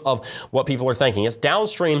downstream of what people are thinking. It's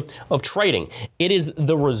downstream of trading. It is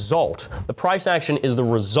the result. The price action is the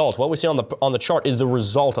result. What we see on the chart is the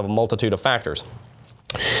result of a multitude of factors.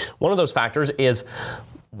 One of those factors is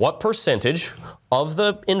what percentage of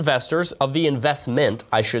the investors, of the investment,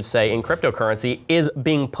 I should say, in cryptocurrency is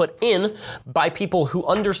being put in by people who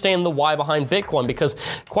understand the why behind Bitcoin, because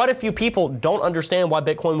quite a few people don't understand why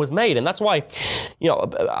Bitcoin was made. And that's why,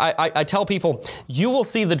 I tell people, you will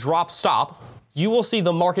see the drop stop. You will see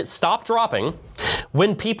the market stop dropping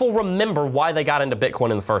when people remember why they got into Bitcoin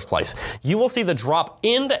in the first place. You will see the drop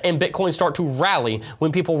end and Bitcoin start to rally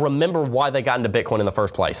when people remember why they got into Bitcoin in the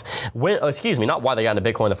first place. Not why they got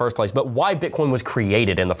into Bitcoin in the first place, but why Bitcoin was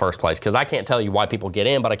created in the first place. Because I can't tell you why people get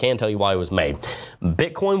in, but I can tell you why it was made.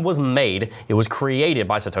 Bitcoin was made, it was created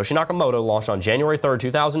by Satoshi Nakamoto, launched on January 3rd,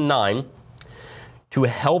 2009, to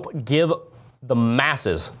help give the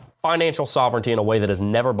masses financial sovereignty in a way that has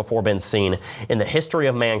never before been seen in the history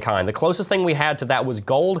of mankind. The closest thing we had to that was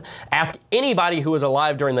gold. Ask anybody who was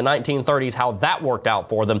alive during the 1930s how that worked out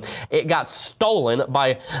for them. It got stolen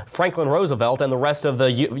by Franklin Roosevelt and the rest of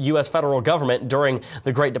the U.S. federal government during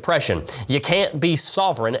the Great Depression. You can't be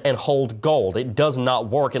sovereign and hold gold. It does not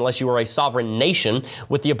work unless you are a sovereign nation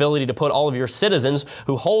with the ability to put all of your citizens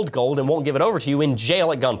who hold gold and won't give it over to you in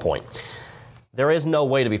jail at gunpoint. There is no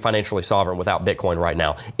way to be financially sovereign without Bitcoin right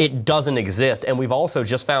now. It doesn't exist. And we've also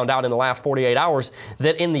just found out in the last 48 hours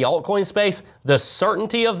that in the altcoin space, the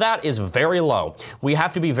certainty of that is very low. We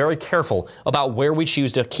have to be very careful about where we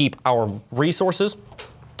choose to keep our resources.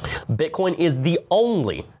 Bitcoin is the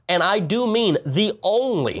only, and I do mean the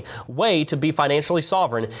only, way to be financially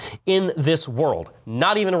sovereign in this world.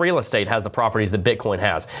 Not even real estate has the properties that Bitcoin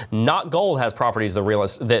has. Not gold has properties that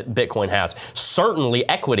Bitcoin has. Certainly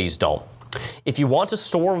equities don't. If you want to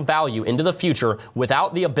store value into the future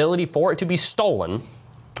without the ability for it to be stolen,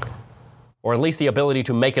 or at least the ability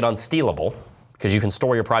to make it unstealable, because you can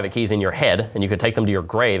store your private keys in your head and you can take them to your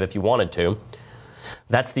grave if you wanted to,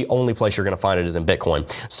 that's the only place you're going to find it is in Bitcoin.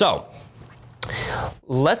 So,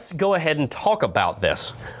 let's go ahead and talk about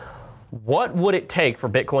this. What would it take for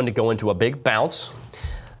Bitcoin to go into a big bounce?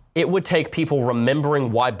 It would take people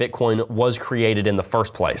remembering why Bitcoin was created in the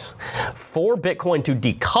first place. For Bitcoin to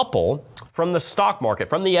decouple from the stock market,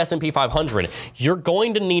 from the S&P 500, you're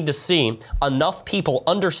going to need to see enough people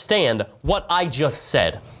understand what I just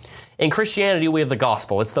said. In Christianity, we have the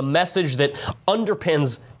gospel. It's the message that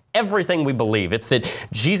underpins everything we believe. It's that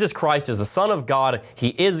Jesus Christ is the Son of God. He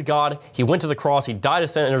is God. He went to the cross. He died a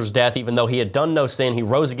sinner's death, even though he had done no sin. He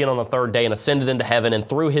rose again on the third day and ascended into heaven. And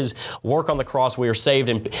through his work on the cross, we are saved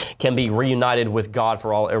and can be reunited with God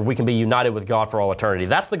for all, or we can be united with God for all eternity.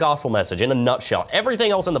 That's the gospel message in a nutshell.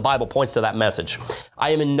 Everything else in the Bible points to that message. I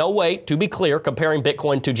am in no way, to be clear, comparing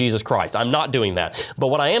Bitcoin to Jesus Christ. I'm not doing that. But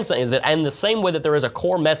what I am saying is that in the same way that there is a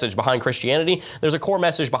core message behind Christianity, there's a core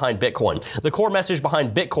message behind Bitcoin. The core message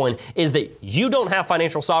behind Bitcoin is that you don't have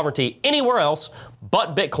financial sovereignty anywhere else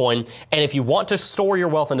but Bitcoin. And if you want to store your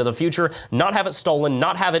wealth into the future, not have it stolen,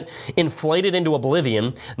 not have it inflated into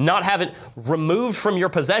oblivion, not have it removed from your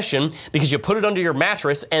possession because you put it under your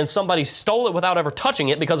mattress and somebody stole it without ever touching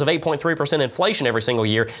it because of 8.3% inflation every single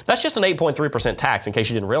year, that's just an 8.3% tax, in case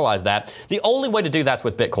you didn't realize that. The only way to do that's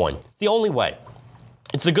with Bitcoin. It's the only way.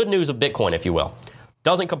 It's the good news of Bitcoin, if you will.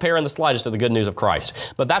 Doesn't compare in the slightest to the good news of Christ.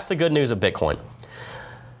 But that's the good news of Bitcoin.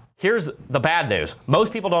 Here's the bad news.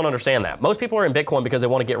 Most people don't understand that. Most people are in Bitcoin because they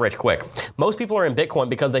want to get rich quick. Most people are in Bitcoin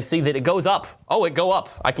because they see that it goes up. Oh, it go up.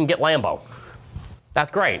 I can get Lambo. That's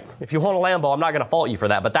great. If you want a Lambo, I'm not going to fault you for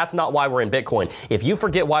that, but that's not why we're in Bitcoin. If you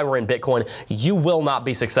forget why we're in Bitcoin, you will not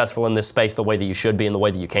be successful in this space the way that you should be and the way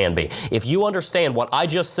that you can be. If you understand what I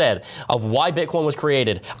just said of why Bitcoin was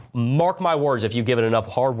created, mark my words, if you give it enough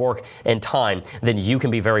hard work and time, then you can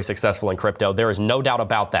be very successful in crypto. There is no doubt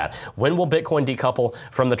about that. When will Bitcoin decouple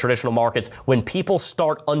from the traditional markets? When people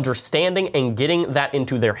start understanding and getting that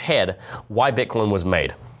into their head why Bitcoin was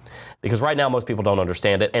made. Because right now, most people don't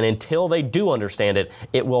understand it. And until they do understand it,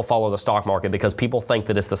 it will follow the stock market because people think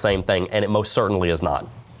that it's the same thing, and it most certainly is not.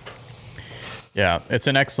 Yeah, it's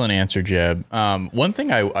an excellent answer, Jeb. One thing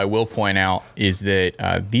I will point out is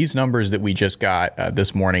that these numbers that we just got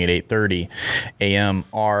this morning at 8:30 a.m.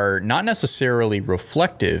 are not necessarily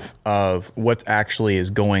reflective of what actually is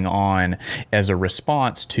going on as a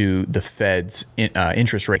response to the Fed's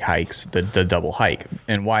interest rate hikes, the double hike.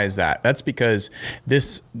 And why is that? That's because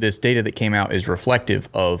this data that came out is reflective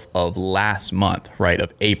of last month, right,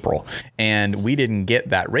 of April. And we didn't get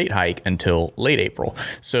that rate hike until late April.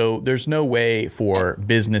 So there's no way way for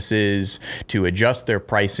businesses to adjust their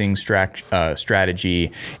pricing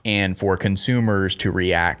strategy and for consumers to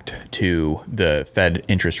react to the Fed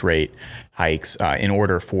interest rate hikes in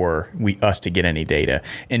order for us to get any data.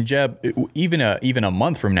 And Jeb, even a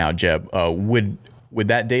month from now, Jeb, would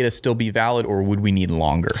that data still be valid, or would we need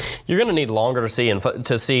longer? You're going to need longer to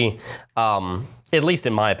see, at least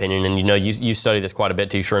in my opinion, and you study this quite a bit,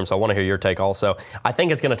 T-Shroom, so I want to hear your take also. I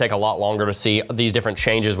think it's going to take a lot longer to see these different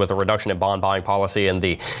changes with the reduction in bond buying policy and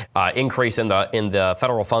the increase in the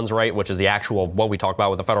federal funds rate, which is the actual, what we talk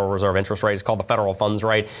about with the Federal Reserve interest rate. It's called the federal funds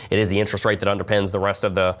rate. It is the interest rate that underpins the rest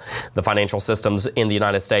of the financial systems in the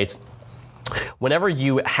United States. Whenever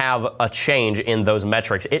you have a change in those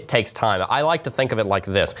metrics, it takes time. I like to think of it like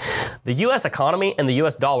this. The U.S. economy and the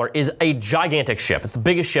U.S. dollar is a gigantic ship. It's the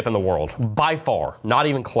biggest ship in the world, by far. Not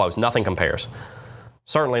even close. Nothing compares.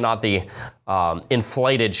 Certainly not the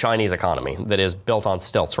inflated Chinese economy that is built on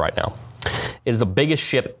stilts right now. It is the biggest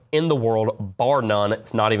ship in the world, bar none.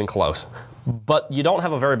 It's not even close. But you don't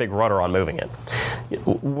have a very big rudder on moving it.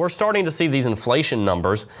 We're starting to see these inflation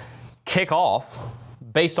numbers kick off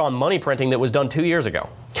based on money printing that was done 2 years ago.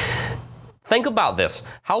 Think about this.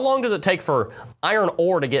 How long does it take for iron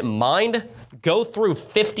ore to get mined, go through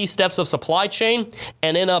 50 steps of supply chain,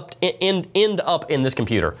 and end up in this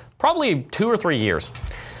computer? Probably 2 or 3 years.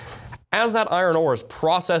 As that iron ore is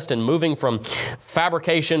processed and moving from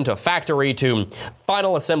fabrication to factory to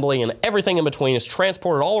final assembly and everything in between is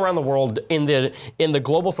transported all around the world in the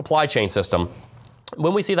global supply chain system.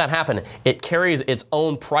 When we see that happen, it carries its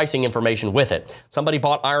own pricing information with it. Somebody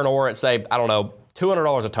bought iron ore at, say, I don't know,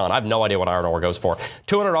 $200 a ton. I have no idea what iron ore goes for.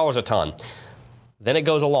 $200 a ton. Then it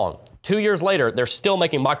goes along. 2 years later, they're still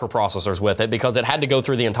making microprocessors with it because it had to go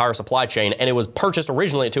through the entire supply chain, and it was purchased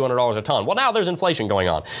originally at $200 a ton. Well, now there's inflation going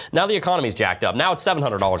on. Now the economy's jacked up. Now it's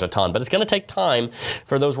 $700 a ton, but it's going to take time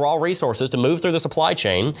for those raw resources to move through the supply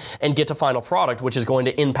chain and get to final product, which is going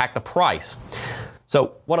to impact the price.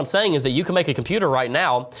 So what I'm saying is that you can make a computer right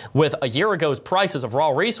now with a year ago's prices of raw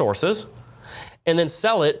resources and then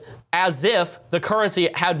sell it as if the currency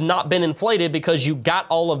had not been inflated because you got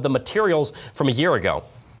all of the materials from a year ago.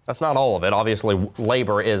 That's not all of it. Obviously,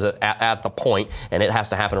 labor is at the point, and it has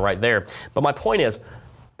to happen right there. But my point is,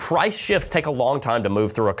 price shifts take a long time to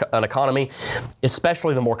move through an economy,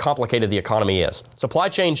 especially the more complicated the economy is. Supply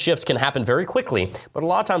chain shifts can happen very quickly, but a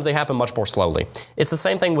lot of times they happen much more slowly. It's the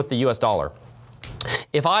same thing with the U.S. dollar.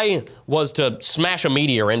 If I was to smash a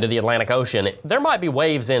meteor into the Atlantic Ocean, there might be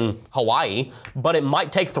waves in Hawaii, but it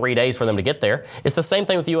might take 3 days for them to get there. It's the same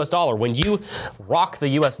thing with the U.S. dollar. When you rock the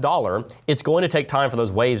U.S. dollar, it's going to take time for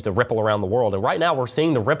those waves to ripple around the world. And right now, we're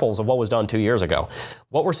seeing the ripples of what was done 2 years ago.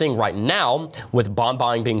 What we're seeing right now, with bond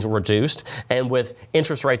buying being reduced and with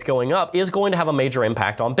interest rates going up, is going to have a major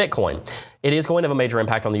impact on Bitcoin. It is going to have a major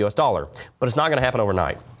impact on the U.S. dollar, but it's not going to happen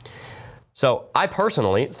overnight. So I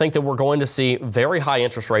personally think that we're going to see very high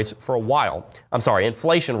interest rates for a while.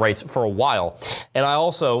 Inflation rates for a while. And I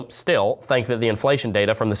also still think that the inflation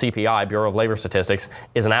data from the CPI, Bureau of Labor Statistics,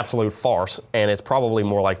 is an absolute farce, and it's probably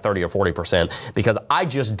more like 30 or 40%, because I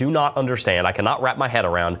just do not understand, I cannot wrap my head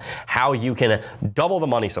around how you can double the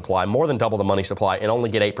money supply, more than double the money supply, and only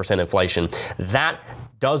get 8% inflation. That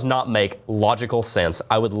does not make logical sense.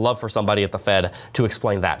 I would love for somebody at the Fed to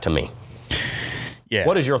explain that to me. Yeah.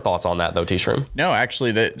 What is your thoughts on that, though, T-Shroom? No,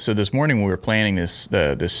 actually, so this morning when we were planning this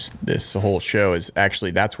whole show,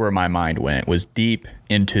 that's where my mind went, was deep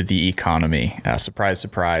into the economy. Surprise,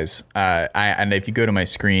 surprise. And if you go to my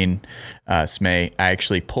screen, Smay, I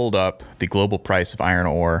actually pulled up the global price of iron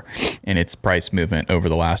ore and its price movement over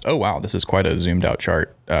the last, oh wow, this is quite a zoomed out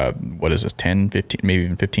chart. What is this, 10, 15, maybe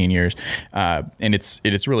even 15 years? And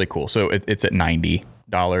it's really cool. So it's at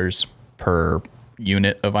 $90 per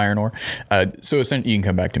unit of iron ore. So essentially, you can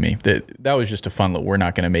come back to me. That was just a fun little, we're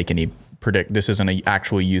not going to make any predict. This isn't an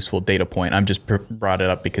actual useful data point. I'm just brought it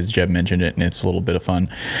up because Jeb mentioned it and it's a little bit of fun.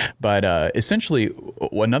 But essentially,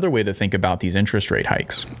 another way to think about these interest rate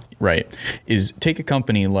hikes, right, is take a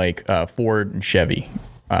company like Ford and Chevy.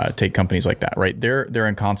 Take companies like that, right? They're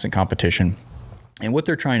in constant competition. And what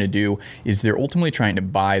they're trying to do is they're ultimately trying to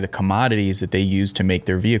buy the commodities that they use to make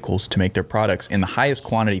their vehicles, to make their products in the highest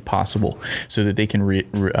quantity possible so that they can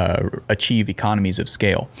achieve economies of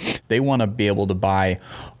scale. They want to be able to buy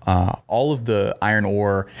all of the iron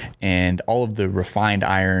ore and all of the refined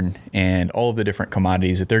iron and all of the different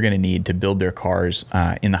commodities that they're going to need to build their cars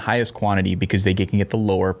in the highest quantity because they can get the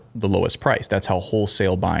lowest price. That's how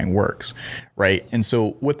wholesale buying works, right? And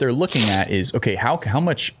so what they're looking at is, okay, how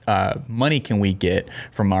much money can we get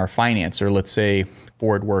from our financer, let's say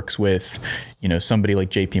Ford works with, somebody like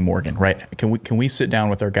JP Morgan, right? Can we sit down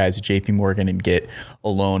with our guys at JP Morgan and get a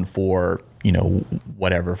loan for,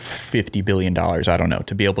 whatever, $50 billion, I don't know,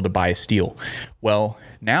 to be able to buy steel? Well,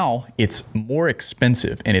 now it's more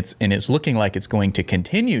expensive, and it's looking like it's going to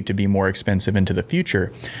continue to be more expensive into the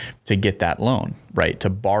future to get that loan, right? To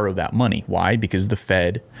borrow that money. Why? Because the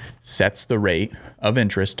Fed sets the rate of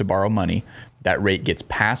interest to borrow money. That rate gets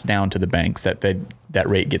passed down to the banks. That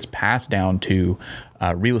rate gets passed down to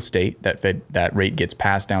real estate. That rate gets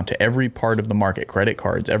passed down to every part of the market, credit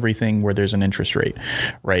cards, everything where there's an interest rate,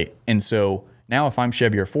 right? And so now if I'm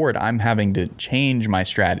Chevy or Ford, I'm having to change my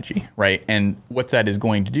strategy, right? And what that is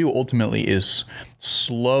going to do ultimately is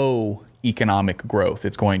slow economic growth.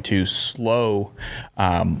 It's going to slow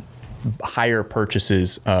higher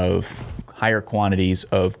purchases of higher quantities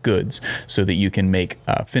of goods so that you can make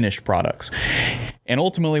finished products. And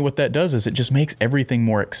ultimately what that does is it just makes everything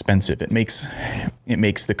more expensive. It makes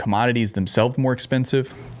the commodities themselves more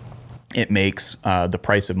expensive. It makes the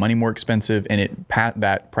price of money more expensive, and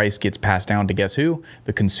that price gets passed down to guess who?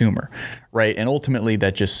 The consumer, right? And ultimately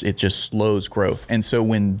it just slows growth. And so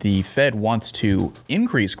when the Fed wants to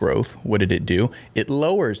increase growth, what did it do? It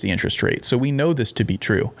lowers the interest rate. So we know this to be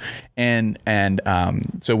true. And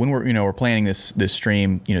so when we're planning this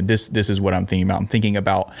stream, this is what I'm thinking about. I'm thinking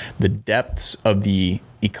about the depths of the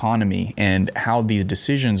economy and how these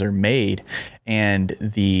decisions are made and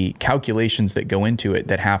the calculations that go into it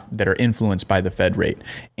that are influenced by the Fed rate.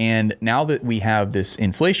 And now that we have this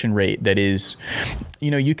inflation rate that is,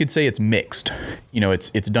 you could say it's mixed.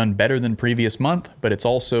 It's done better than previous month, but it's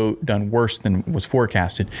also done worse than was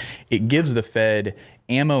forecasted. It gives the Fed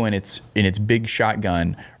ammo in its big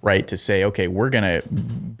shotgun, right, to say, okay, we're going to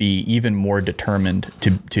be even more determined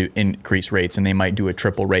to increase rates, and they might do a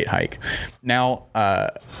triple rate hike. Now,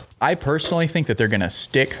 I personally think that they're going to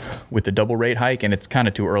stick with the double rate hike, and it's kind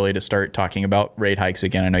of too early to start talking about rate hikes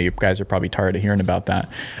again. I know you guys are probably tired of hearing about that,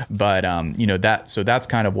 but that's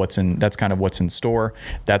kind of what's in store.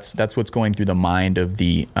 That's what's going through the mind of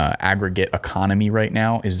the aggregate economy right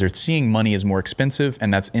now. Is they're seeing money is more expensive,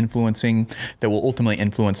 and that will ultimately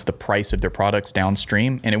influence the price of their products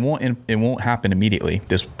downstream, and it won't happen immediately.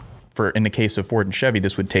 In the case of Ford and Chevy,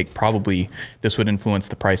 this would influence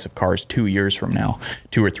the price of cars 2 years from now,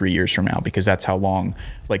 2 or 3 years from now, because that's how long,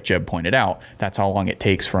 like Jeb pointed out, that's how long it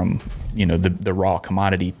takes from the raw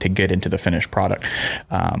commodity to get into the finished product.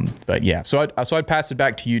 But yeah, so I'd pass it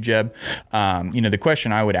back to you, Jeb. The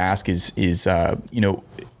question I would ask is what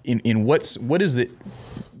is the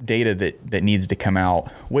data that needs to come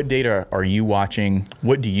out? What data are you watching?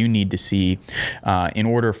 What do you need to see in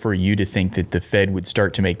order for you to think that the Fed would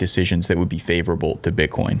start to make decisions that would be favorable to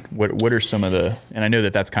Bitcoin? What are some of and I know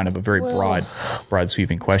that's kind of a very broad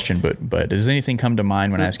sweeping question, but does anything come to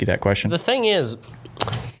mind when I ask you that question? The thing is,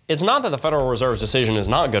 it's not that the Federal Reserve's decision is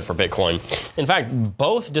not good for Bitcoin. In fact,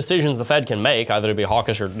 both decisions the Fed can make, either to be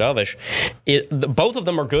hawkish or dovish, both of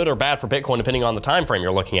them are good or bad for Bitcoin depending on the time frame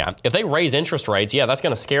you're looking at. If they raise interest rates, that's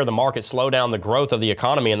going to scare the market, slow down the growth of the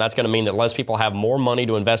economy, and that's going to mean that less people have more money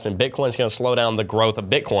to invest in Bitcoin. It's going to slow down the growth of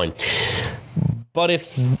Bitcoin.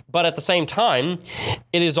 But at the same time,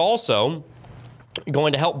 it is also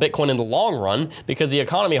going to help Bitcoin in the long run because the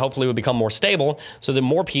economy hopefully would become more stable so that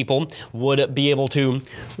more people would be able to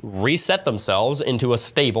reset themselves into a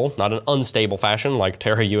stable, not an unstable fashion like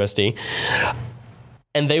Terra USD.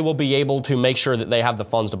 And they will be able to make sure that they have the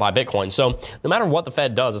funds to buy Bitcoin. So no matter what the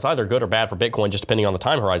Fed does, it's either good or bad for Bitcoin, just depending on the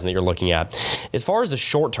time horizon that you're looking at. As far as the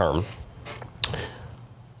short term,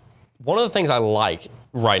 one of the things I like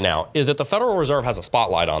right now is that the Federal Reserve has a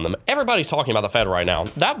spotlight on them. Everybody's talking about the Fed right now.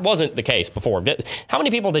 That wasn't the case before. How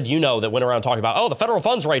many people did you know that went around talking about, the federal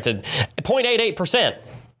funds rate's at 0.88%?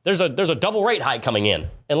 There's a double rate hike coming in.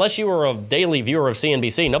 Unless you were a daily viewer of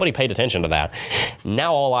CNBC, nobody paid attention to that.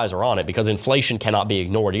 Now all eyes are on it because inflation cannot be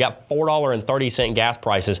ignored. You got $4.30 gas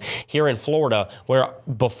prices here in Florida, where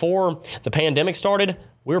before the pandemic started,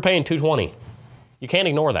 we were paying $2.20. You can't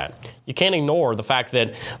ignore that. You can't ignore the fact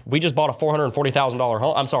that we just bought a $440,000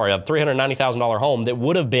 home. I'm sorry, a $390,000 home that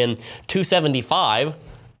would have been $275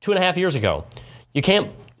 2.5 years ago. You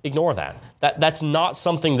can't ignore that. That's not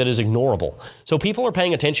something that is ignorable. So people are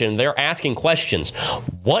paying attention. They're asking questions.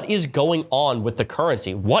 What is going on with the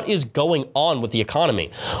currency? What is going on with the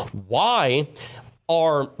economy? Why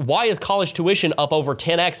is college tuition up over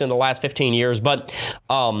 10x in the last 15 years, but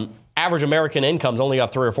average American income's only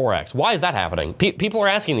up 3 or 4x? Why is that happening? People are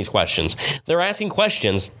asking these questions. They're asking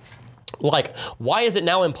questions like, why is it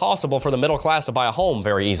now impossible for the middle class to buy a home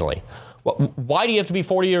very easily? Why do you have to be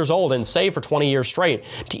 40 years old and save for 20 years straight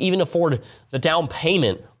to even afford the down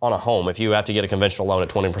payment on a home if you have to get a conventional loan at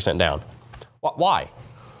 20% down? Why?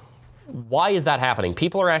 Why is that happening?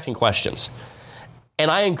 People are asking questions. And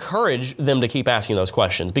I encourage them to keep asking those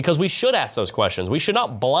questions because we should ask those questions. We should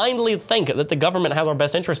not blindly think that the government has our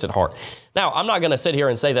best interest at heart. Now, I'm not going to sit here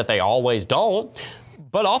and say that they always don't,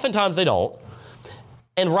 but oftentimes they don't.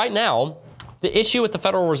 And right now, the issue with the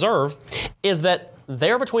Federal Reserve is that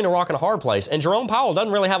they're between a rock and a hard place, and Jerome Powell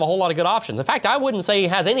doesn't really have a whole lot of good options. In fact, I wouldn't say he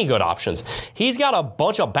has any good options. He's got a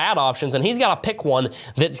bunch of bad options, and he's got to pick one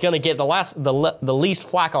that's going to get the least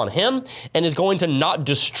flack on him and is going to not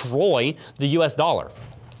destroy the U.S. dollar.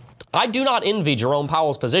 I do not envy Jerome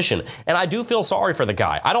Powell's position, and I do feel sorry for the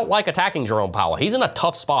guy. I don't like attacking Jerome Powell. He's in a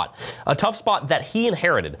tough spot that he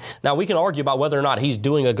inherited. Now, we can argue about whether or not he's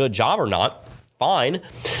doing a good job or not. Fine.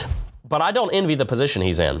 But I don't envy the position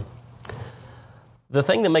he's in. The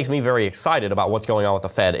thing that makes me very excited about what's going on with the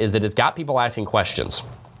Fed is that it's got people asking questions.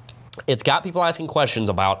 It's got people asking questions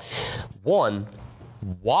about, one,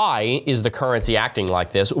 why is the currency acting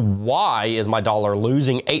like this? Why is my dollar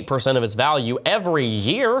losing 8% of its value every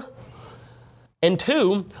year? And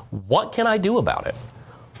two, what can I do about it?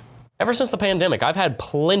 Ever since the pandemic, I've had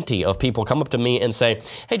plenty of people come up to me and say,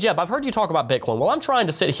 hey, Jeb, I've heard you talk about Bitcoin. Well, I'm trying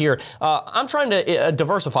to sit here. I'm trying to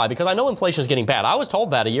diversify because I know inflation is getting bad. I was told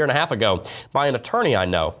that a year and a half ago by an attorney I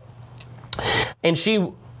know. And she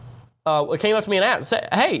came up to me and asked,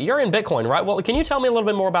 hey, you're in Bitcoin, right? Well, can you tell me a little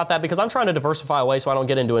bit more about that? Because I'm trying to diversify away so I don't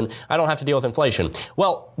get into it. I don't have to deal with inflation.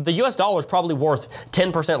 Well, the US dollar is probably worth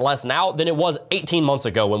 10% less now than it was 18 months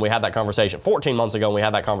ago when we had that conversation, 14 months ago when we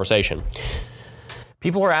had that conversation.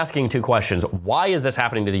 People are asking two questions. Why is this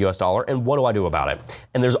happening to the US dollar, and what do I do about it?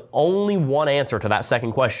 And there's only one answer to that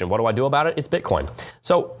second question. What do I do about it? It's Bitcoin.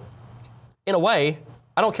 So, in a way,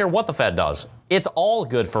 I don't care what the Fed does. It's all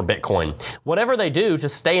good for Bitcoin. Whatever they do to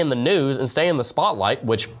stay in the news and stay in the spotlight,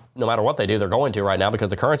 which no matter what they do, they're going to right now because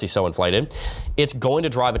the currency's so inflated, it's going to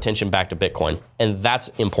drive attention back to Bitcoin, and that's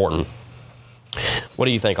important. What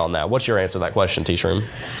do you think on that? What's your answer to that question, T-Shroom?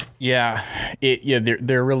 Yeah,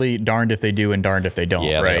 they're really darned if they do and darned if they don't,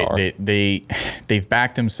 yeah, right? They've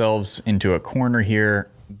backed themselves into a corner here,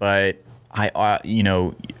 but I'd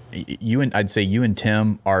say you and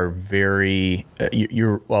Tim are very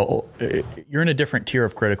you're in a different tier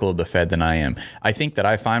of critical of the Fed than I am. I think that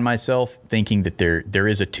I find myself thinking that there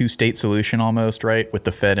is a two-state solution almost, right, with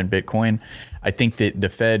the Fed and Bitcoin. I think that the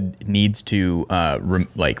Fed needs to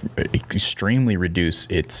extremely reduce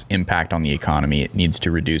its impact on the economy. It needs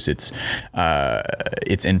to reduce its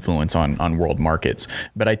influence on world markets.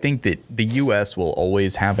 But I think that the U.S. will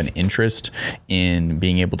always have an interest in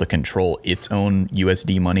being able to control its own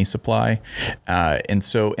USD money supply,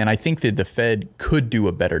 and I think that the Fed could do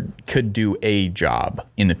a job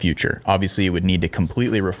in the future. Obviously, it would need to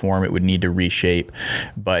completely reform. It would need to reshape,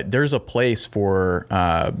 but there's a place for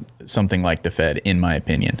something like the Fed, in my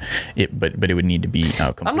opinion. But it would need to be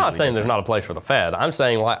completely I'm not saying different. there's not a place for the Fed. I'm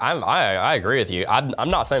saying I agree with you. I'm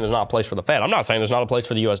not saying there's not a place for the Fed. I'm not saying there's not a place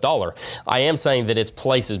for the U.S. dollar. I am saying that its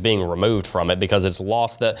place is being removed from it because it's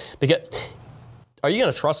lost are you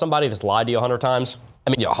going to trust somebody that's lied to you 100 times?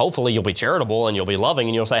 I mean, hopefully you'll be charitable and you'll be loving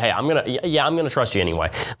and you'll say, hey, I'm going to trust you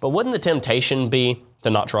anyway. But wouldn't the temptation be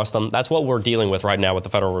to not trust them? That's what we're dealing with right now with the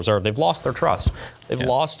Federal Reserve. They've lost their trust. They've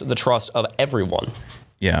lost the trust of everyone.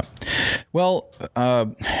 Yeah. Well,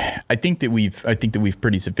 I think that we've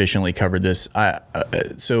pretty sufficiently covered this.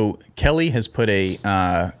 So Kelly has put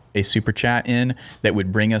a super chat in that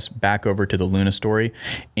would bring us back over to the Luna story.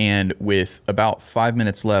 And with about 5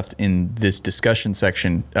 minutes left in this discussion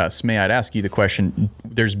section, Smay, I'd ask you the question.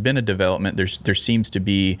 There's been a development. There seems to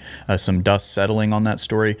be some dust settling on that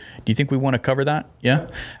story. Do you think we want to cover that? Yeah?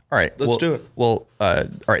 All right. Let's do it. Well, all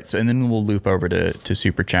right. So, and then we'll loop over to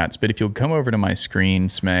super chats. But if you'll come over to my screen,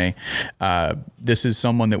 Smay, this is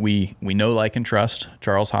someone that we know, like, and trust,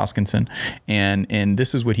 Charles Hoskinson. And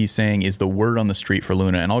this is what he's saying is the word on the street for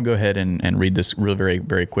Luna. And I'll go ahead and read this very,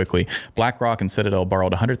 very quickly. BlackRock and Citadel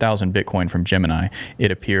borrowed 100,000 Bitcoin from Gemini.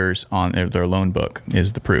 It appears on their loan book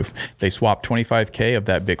is the proof. They swapped 25K of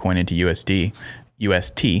that Bitcoin into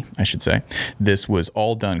UST, I should say. This was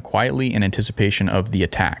all done quietly in anticipation of the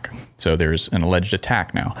attack. So there's an alleged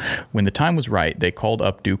attack now. When the time was right, they called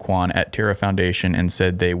up Do Kwon at Terra Foundation and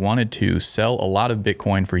said they wanted to sell a lot of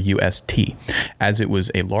Bitcoin for UST. As it was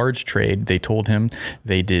a large trade, they told him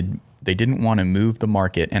they didn't want to move the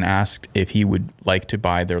market and asked if he would like to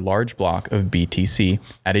buy their large block of BTC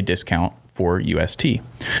at a discount for UST.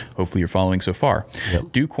 Hopefully you're following so far.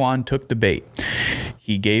 Yep. Do Kwon took the bait.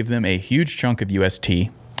 He gave them a huge chunk of UST.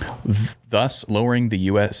 thus lowering the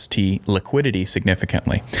UST liquidity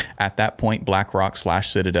significantly. At that point,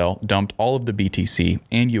 BlackRock/Citadel dumped all of the BTC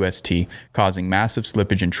and UST, causing massive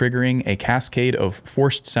slippage and triggering a cascade of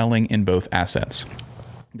forced selling in both assets.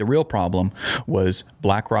 The real problem was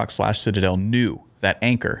BlackRock/Citadel knew that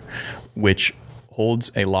Anchor, which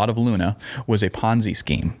holds a lot of Luna, was a Ponzi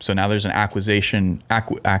scheme. So now there's an accusation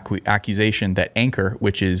that Anchor,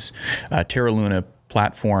 which is Terraluna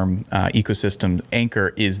platform ecosystem,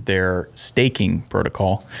 Anchor is their staking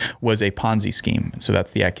protocol, was a Ponzi scheme. So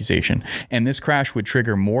that's the accusation. And this crash would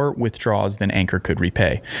trigger more withdrawals than Anchor could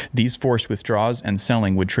repay. These forced withdrawals and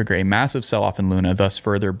selling would trigger a massive sell-off in Luna, thus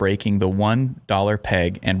further breaking the $1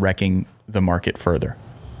 peg and wrecking the market further.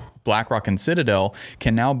 BlackRock and Citadel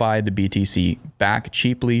can now buy the BTC back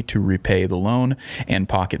cheaply to repay the loan and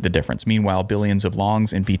pocket the difference. Meanwhile, billions of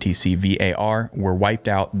longs in BTC VAR were wiped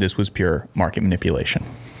out. This was pure market manipulation.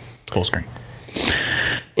 Full screen.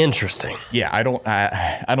 Interesting. Yeah, I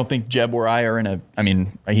don't think Jeb or I are in a. I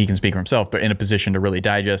mean, he can speak for himself, but in a position to really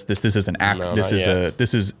digest this. This is an act. No, this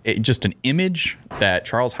is just an image that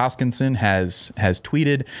Charles Hoskinson has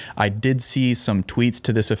tweeted. I did see some tweets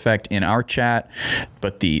to this effect in our chat,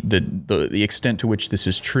 but the extent to which this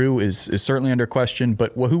is true is certainly under question.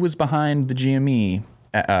 But who was behind the GME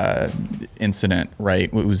incident,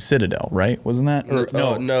 right? It was Citadel, right? Wasn't that?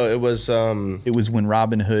 No, it was. It was when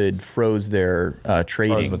Robinhood froze their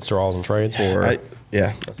trading withdrawals and trades.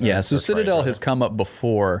 So Citadel has come up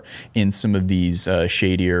before in some of these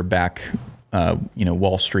shadier back,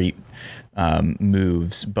 Wall Street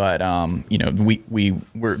moves, but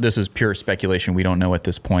we're this is pure speculation. We don't know at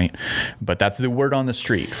this point, but that's the word on the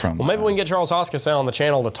street from. Well, maybe we can get Charles Hoskinson on the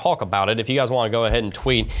channel to talk about it. If you guys want to go ahead and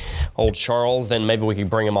tweet old Charles, then maybe we could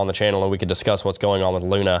bring him on the channel and we could discuss what's going on with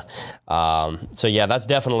Luna. So yeah, that's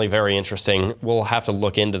definitely very interesting. We'll have to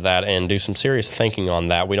look into that and do some serious thinking on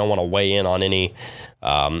that. We don't want to weigh in on any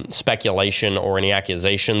speculation or any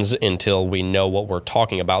accusations until we know what we're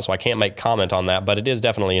talking about. So I can't make comment on that, but it is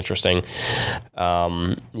definitely interesting.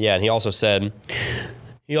 And he also said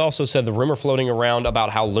the rumor floating around about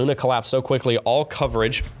how Luna collapsed so quickly, all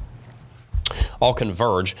converge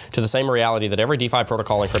to the same reality that every DeFi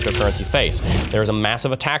protocol and cryptocurrency face. There is a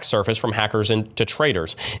massive attack surface from hackers to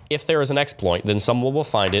traders. If there is an exploit, then someone will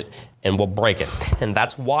find it and will break it. And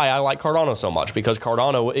that's why I like Cardano so much, because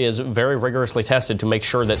Cardano is very rigorously tested to make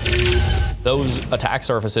sure that those attack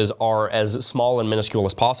surfaces are as small and minuscule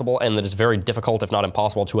as possible, and that it's very difficult, if not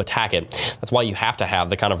impossible, to attack it. That's why you have to have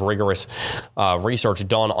the kind of rigorous research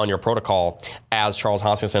done on your protocol as Charles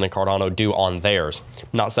Hoskinson and Cardano do on theirs.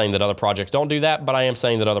 I'm not saying that other projects don't do that, but I am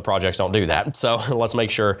saying that other projects don't do that. So let's make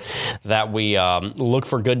sure that we look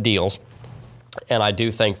for good deals. And I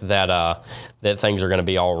do think that that things are going to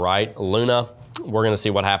be all right. Luna, we're going to see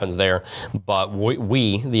what happens there. But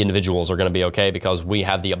we, the individuals, are going to be okay because we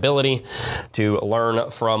have the ability to learn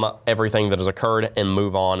from everything that has occurred and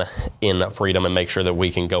move on in freedom and make sure that we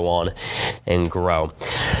can go on and grow.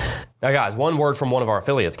 Now, guys, one word from one of our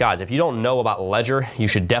affiliates. Guys, if you don't know about Ledger, you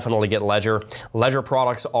should definitely get Ledger. Ledger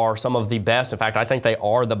products are some of the best. In fact, I think they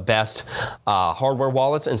are the best hardware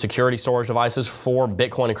wallets and security storage devices for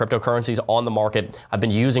Bitcoin and cryptocurrencies on the market. I've been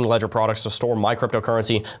using Ledger products to store my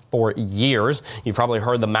cryptocurrency for years. You've probably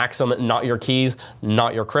heard the maxim, not your keys,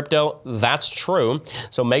 not your crypto. That's true.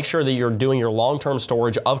 So make sure that you're doing your long-term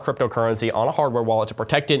storage of cryptocurrency on a hardware wallet to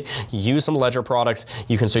protect it. Use some Ledger products.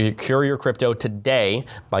 You can secure your crypto today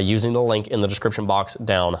by using the link in the description box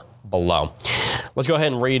down below. Let's go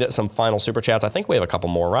ahead and read some final super chats. I think we have a couple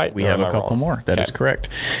more, right? We have a couple more. That is correct.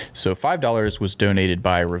 So $5 was donated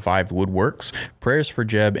by Revived Woodworks. Prayers for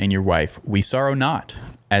Jeb and your wife. We sorrow not,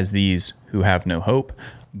 as these who have no hope,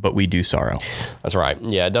 but we do sorrow. That's right.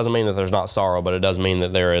 Yeah, it doesn't mean that there's not sorrow, but it does mean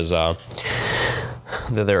that there is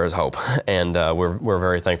hope, and we're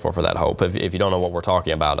very thankful for that hope. If you don't know what we're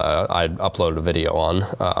talking about, I uploaded a video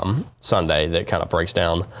on Sunday that kind of breaks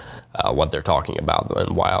down what they're talking about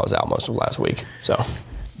and why I was out most of last week. So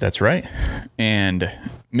that's right. And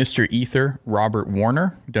Mr. Ether Robert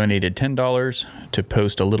Warner donated $10 to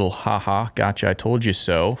post a little haha gotcha I told you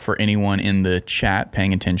so for anyone in the chat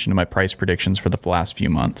paying attention to my price predictions for the last few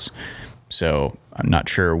months. So I'm not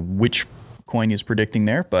sure which coin he's predicting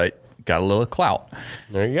there, but got a little clout.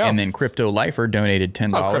 There you go. And then Crypto Lifer donated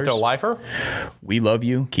 $10. What's up, Crypto Lifer? We love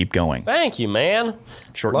you. Keep going. Thank you, man.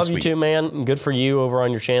 Short love and sweet. You too, man. Good for you over on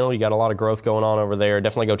your channel. You got a lot of growth going on over there.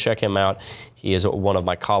 Definitely go check him out. He is one of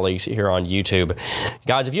my colleagues here on YouTube.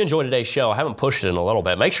 Guys, if you enjoyed today's show, I haven't pushed it in a little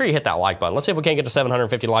bit. Make sure you hit that like button. Let's see if we can't get to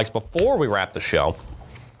 750 likes before we wrap the show.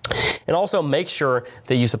 And also make sure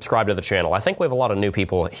that you subscribe to the channel. I think we have a lot of new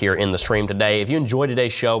people here in the stream today. If you enjoyed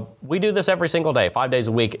today's show, we do this every single day, 5 days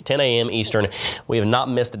a week, 10 a.m. Eastern. We have not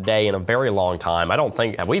missed a day in a very long time. I don't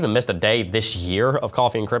think, have we even missed a day this year of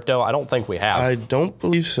Coffee and Crypto? I don't think we have. I don't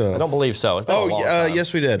believe so. I don't believe so. It's been a long time.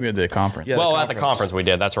 Yes, we did. We had the conference. Yeah. Well, at the conference we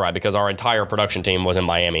did, that's right, because our entire production team was in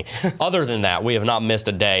Miami. Other than that, we have not missed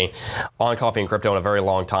a day on Coffee and Crypto in a very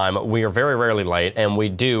long time. We are very rarely late, and we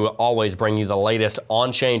do always bring you the latest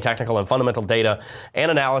on-chain technical and fundamental data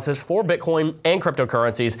and analysis for Bitcoin and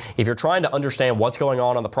cryptocurrencies. If you're trying to understand what's going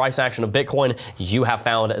on the price action of Bitcoin, you have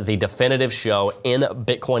found the definitive show in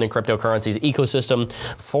Bitcoin and cryptocurrencies ecosystem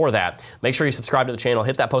for that. Make sure you subscribe to the channel,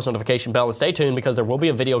 hit that post notification bell, and stay tuned because there will be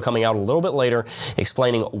a video coming out a little bit later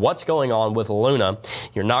explaining what's going on with Luna.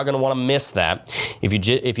 You're not going to want to miss that. If you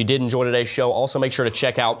did enjoy today's show, also make sure to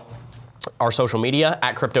check out our social media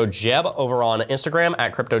at CryptoJeb over on Instagram,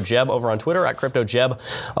 at CryptoJeb over on Twitter, at CryptoJeb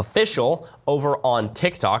Official over on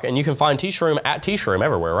TikTok, and you can find T-Shroom at T-Shroom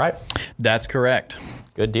everywhere, right? That's correct.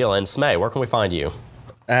 Good deal. And Smay, where can we find you?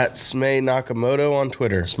 At Smay Nakamoto on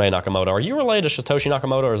Twitter. Smay Nakamoto. Are you related to Satoshi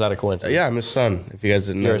Nakamoto, or is that a coincidence? Yeah, I'm his son, if you guys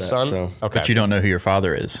didn't know You're that. his son? So. Okay. But you don't know who your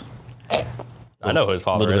father is. I know who his A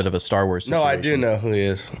father little is. bit of a Star Wars situation. No, I do know who he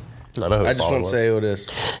is. I know who his I just father won't was. say who it is.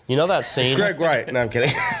 You know that scene? It's Greg Wright. No, I'm kidding.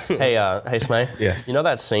 Hey, Smay. Yeah. You know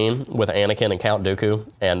that scene with Anakin and Count Dooku,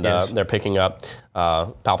 and Yes. they're picking up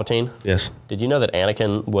Palpatine? Yes. Did you know that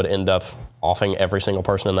Anakin would end up offing every single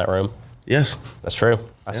person in that room? Yes. That's true.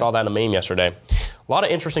 I saw that in a meme yesterday. A lot of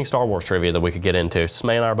interesting Star Wars trivia that we could get into.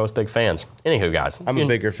 Smay and I are both big fans. Anywho, guys. I'm a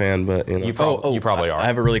bigger fan, but you know. You probably are. I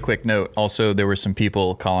have a really quick note. Also, there were some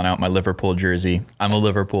people calling out my Liverpool jersey. I'm a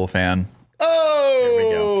Liverpool fan. Oh,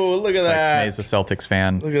 we go. look at It's like that. Smay's a Celtics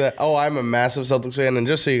fan. Look at that. Oh, I'm a massive Celtics fan. And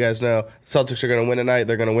just so you guys know, Celtics are going to win tonight.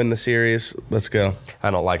 They're going to win the series. Let's go.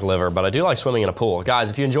 I don't like liver, but I do like swimming in a pool. Guys,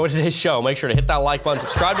 if you enjoyed today's show, make sure to hit that like button,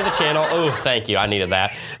 subscribe to the channel. Oh, thank you. I needed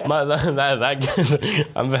that.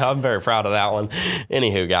 I'm very proud of that one.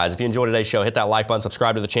 Anywho, guys, if you enjoyed today's show, hit that like button,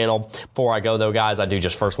 subscribe to the channel. Before I go, though, guys, I do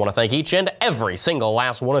just first want to thank each and every single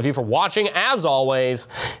last one of you for watching, as always.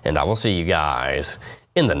 And I will see you guys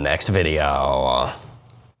in the next video.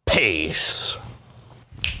 Peace.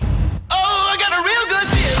 Oh, I got a real good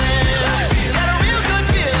feeling. Got a real good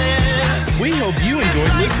feeling. We hope you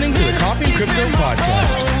enjoyed listening to the Coffee and Crypto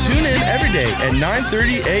podcast. Tune in every day at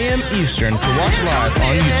 9:30 a.m. Eastern to watch live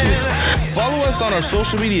on YouTube. Follow us on our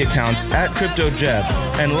social media accounts at CryptoJeb.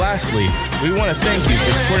 And lastly, we want to thank you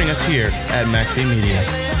for supporting us here at McAfee Media.